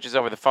know the coaches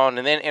over the phone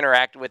and then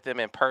interact with them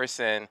in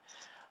person,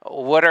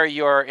 what are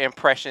your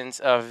impressions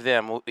of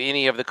them?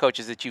 Any of the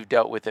coaches that you've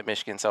dealt with at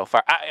Michigan so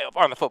far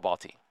on the football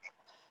team?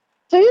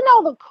 So you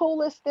know the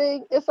coolest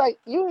thing? It's like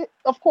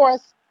of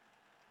course,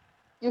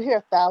 you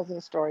hear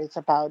 1,000 stories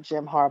about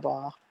Jim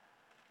Harbaugh.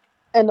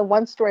 And the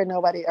one story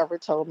nobody ever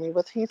told me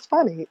was he's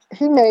funny.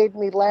 He made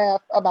me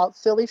laugh about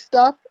silly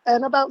stuff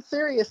and about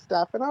serious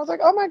stuff. And I was like,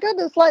 oh my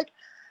goodness. Like,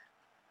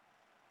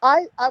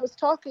 I was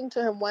talking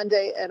to him one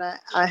day and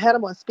I had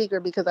him on speaker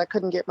because I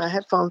couldn't get my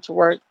headphones to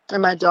work.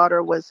 And my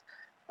daughter was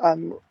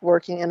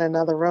working in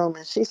another room.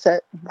 And she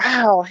said,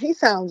 wow, he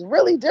sounds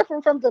really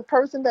different from the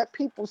person that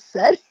people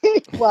said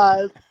he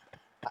was.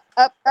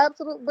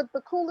 Absolutely. But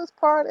the coolest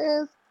part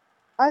is,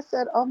 I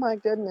said, oh my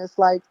goodness.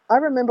 Like, I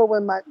remember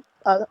when my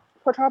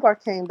Coach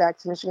Harbaugh came back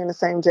to Michigan the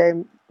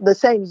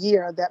same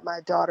year that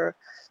my daughter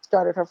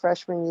started her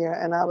freshman year.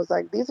 And I was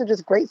like, these are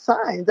just great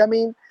signs. I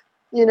mean,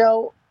 you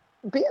know,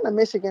 being a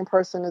Michigan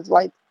person is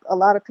like a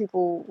lot of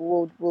people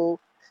will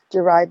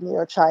deride me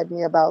or chide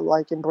me about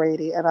liking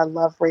Brady. And I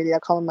love Brady. I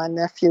call him my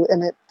nephew.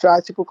 And it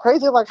drives people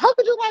crazy. Like, how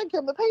could you like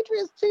him? The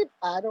Patriots cheat.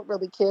 I don't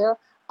really care.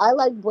 I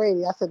like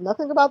Brady. I said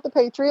nothing about the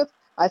Patriots.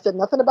 I said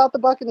nothing about the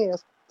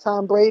Buccaneers.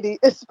 Tom Brady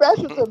is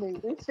special to me.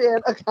 We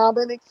shared a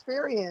common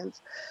experience.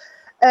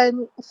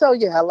 And so,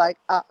 yeah, like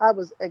I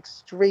was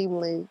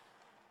extremely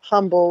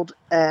humbled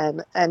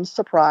and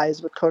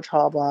surprised with Coach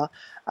Harbaugh.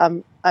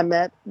 I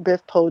met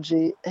Biff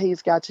Poggi.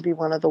 He's got to be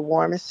one of the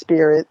warmest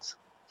spirits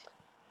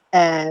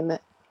and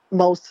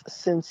most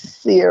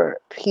sincere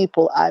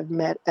people I've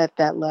met at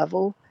that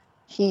level.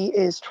 He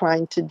is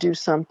trying to do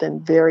something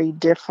very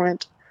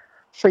different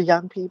for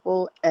young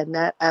people, and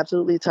that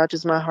absolutely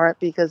touches my heart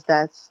because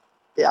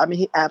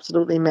he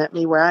absolutely met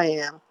me where I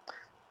am.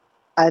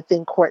 I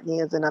think Courtney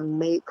is an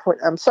amazing.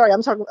 I'm sorry,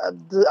 I'm talking.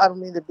 I don't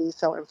mean to be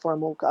so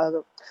informal.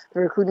 The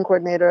recruiting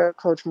coordinator,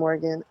 Coach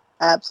Morgan,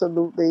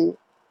 absolutely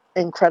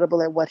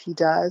incredible at what he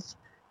does.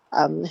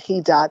 He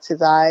dots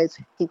his I's,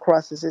 he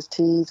crosses his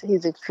T's.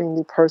 He's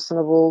extremely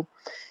personable.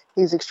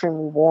 He's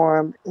extremely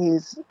warm.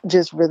 He's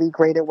just really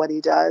great at what he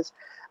does.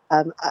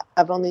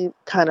 I've only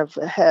kind of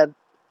had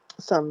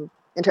some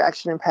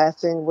interaction in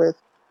passing with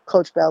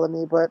Coach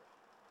Bellamy, but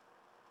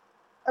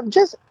I'm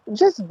just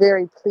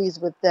very pleased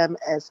with them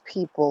as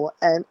people.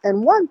 And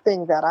one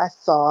thing that I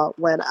saw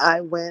when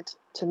I went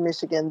to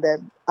Michigan that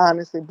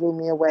honestly blew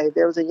me away.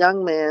 There was a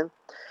young man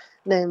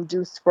named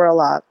Deuce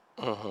Spurlock.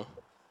 Mm-hmm.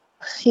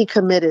 He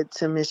committed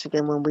to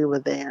Michigan when we were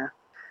there.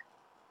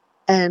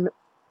 And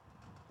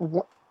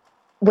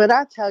when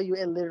I tell you,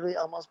 it literally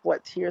almost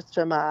brought tears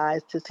to my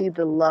eyes to see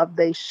the love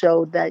they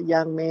showed that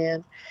young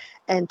man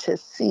and to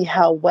see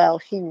how well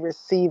he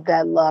received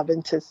that love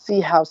and to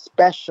see how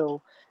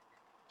special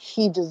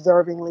he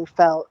deservingly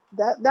felt.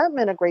 That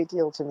meant a great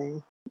deal to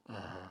me.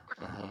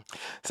 Mm-hmm. Mm-hmm.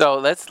 So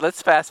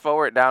let's fast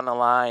forward down the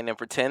line and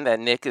pretend that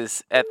Nick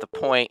is at the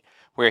point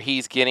where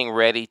he's getting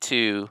ready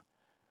to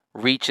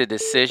reach a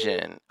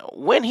decision.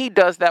 When he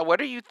does that, what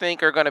do you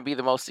think are going to be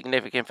the most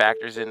significant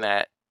factors in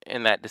that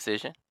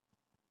decision?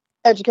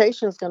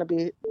 Education is going to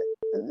be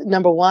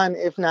number one,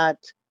 if not,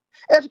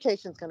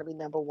 education is going to be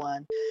number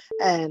one.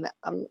 And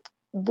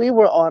we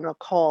were on a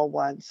call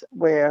once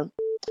where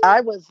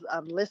I was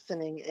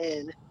listening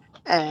in,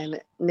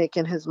 and Nick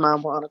and his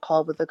mom were on a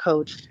call with the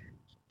coach.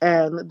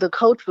 And the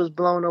coach was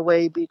blown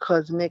away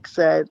because Nick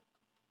said,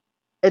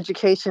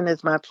 education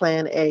is my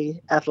plan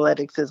A,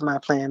 athletics is my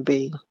plan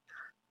B.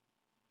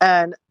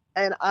 And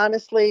and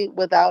honestly,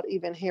 without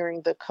even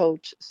hearing the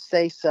coach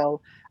say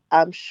so,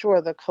 I'm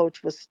sure the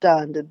coach was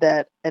stunned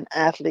that an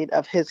athlete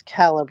of his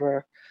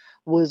caliber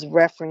was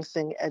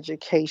referencing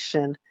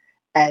education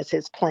as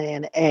his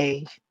plan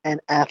A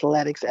and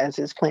athletics as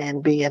his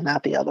plan B and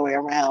not the other way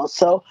around.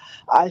 So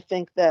I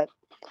think that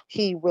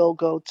he will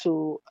go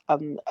to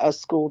a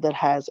school that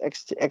has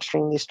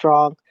extremely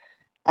strong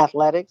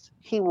athletics.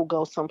 He will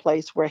go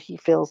someplace where he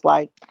feels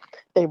like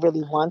they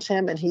really want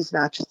him and he's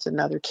not just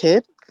another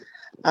kid.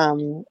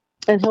 Um,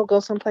 and he'll go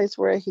someplace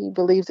where he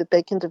believes that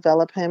they can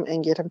develop him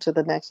and get him to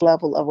the next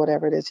level of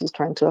whatever it is he's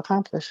trying to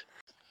accomplish.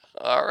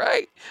 All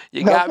right.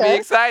 You got me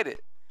excited.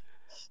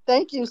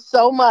 Thank you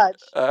so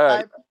much. All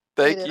right.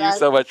 Thank you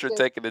so much for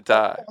taking the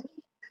time.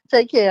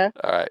 Take care.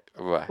 All right.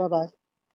 Bye-bye. Bye-bye.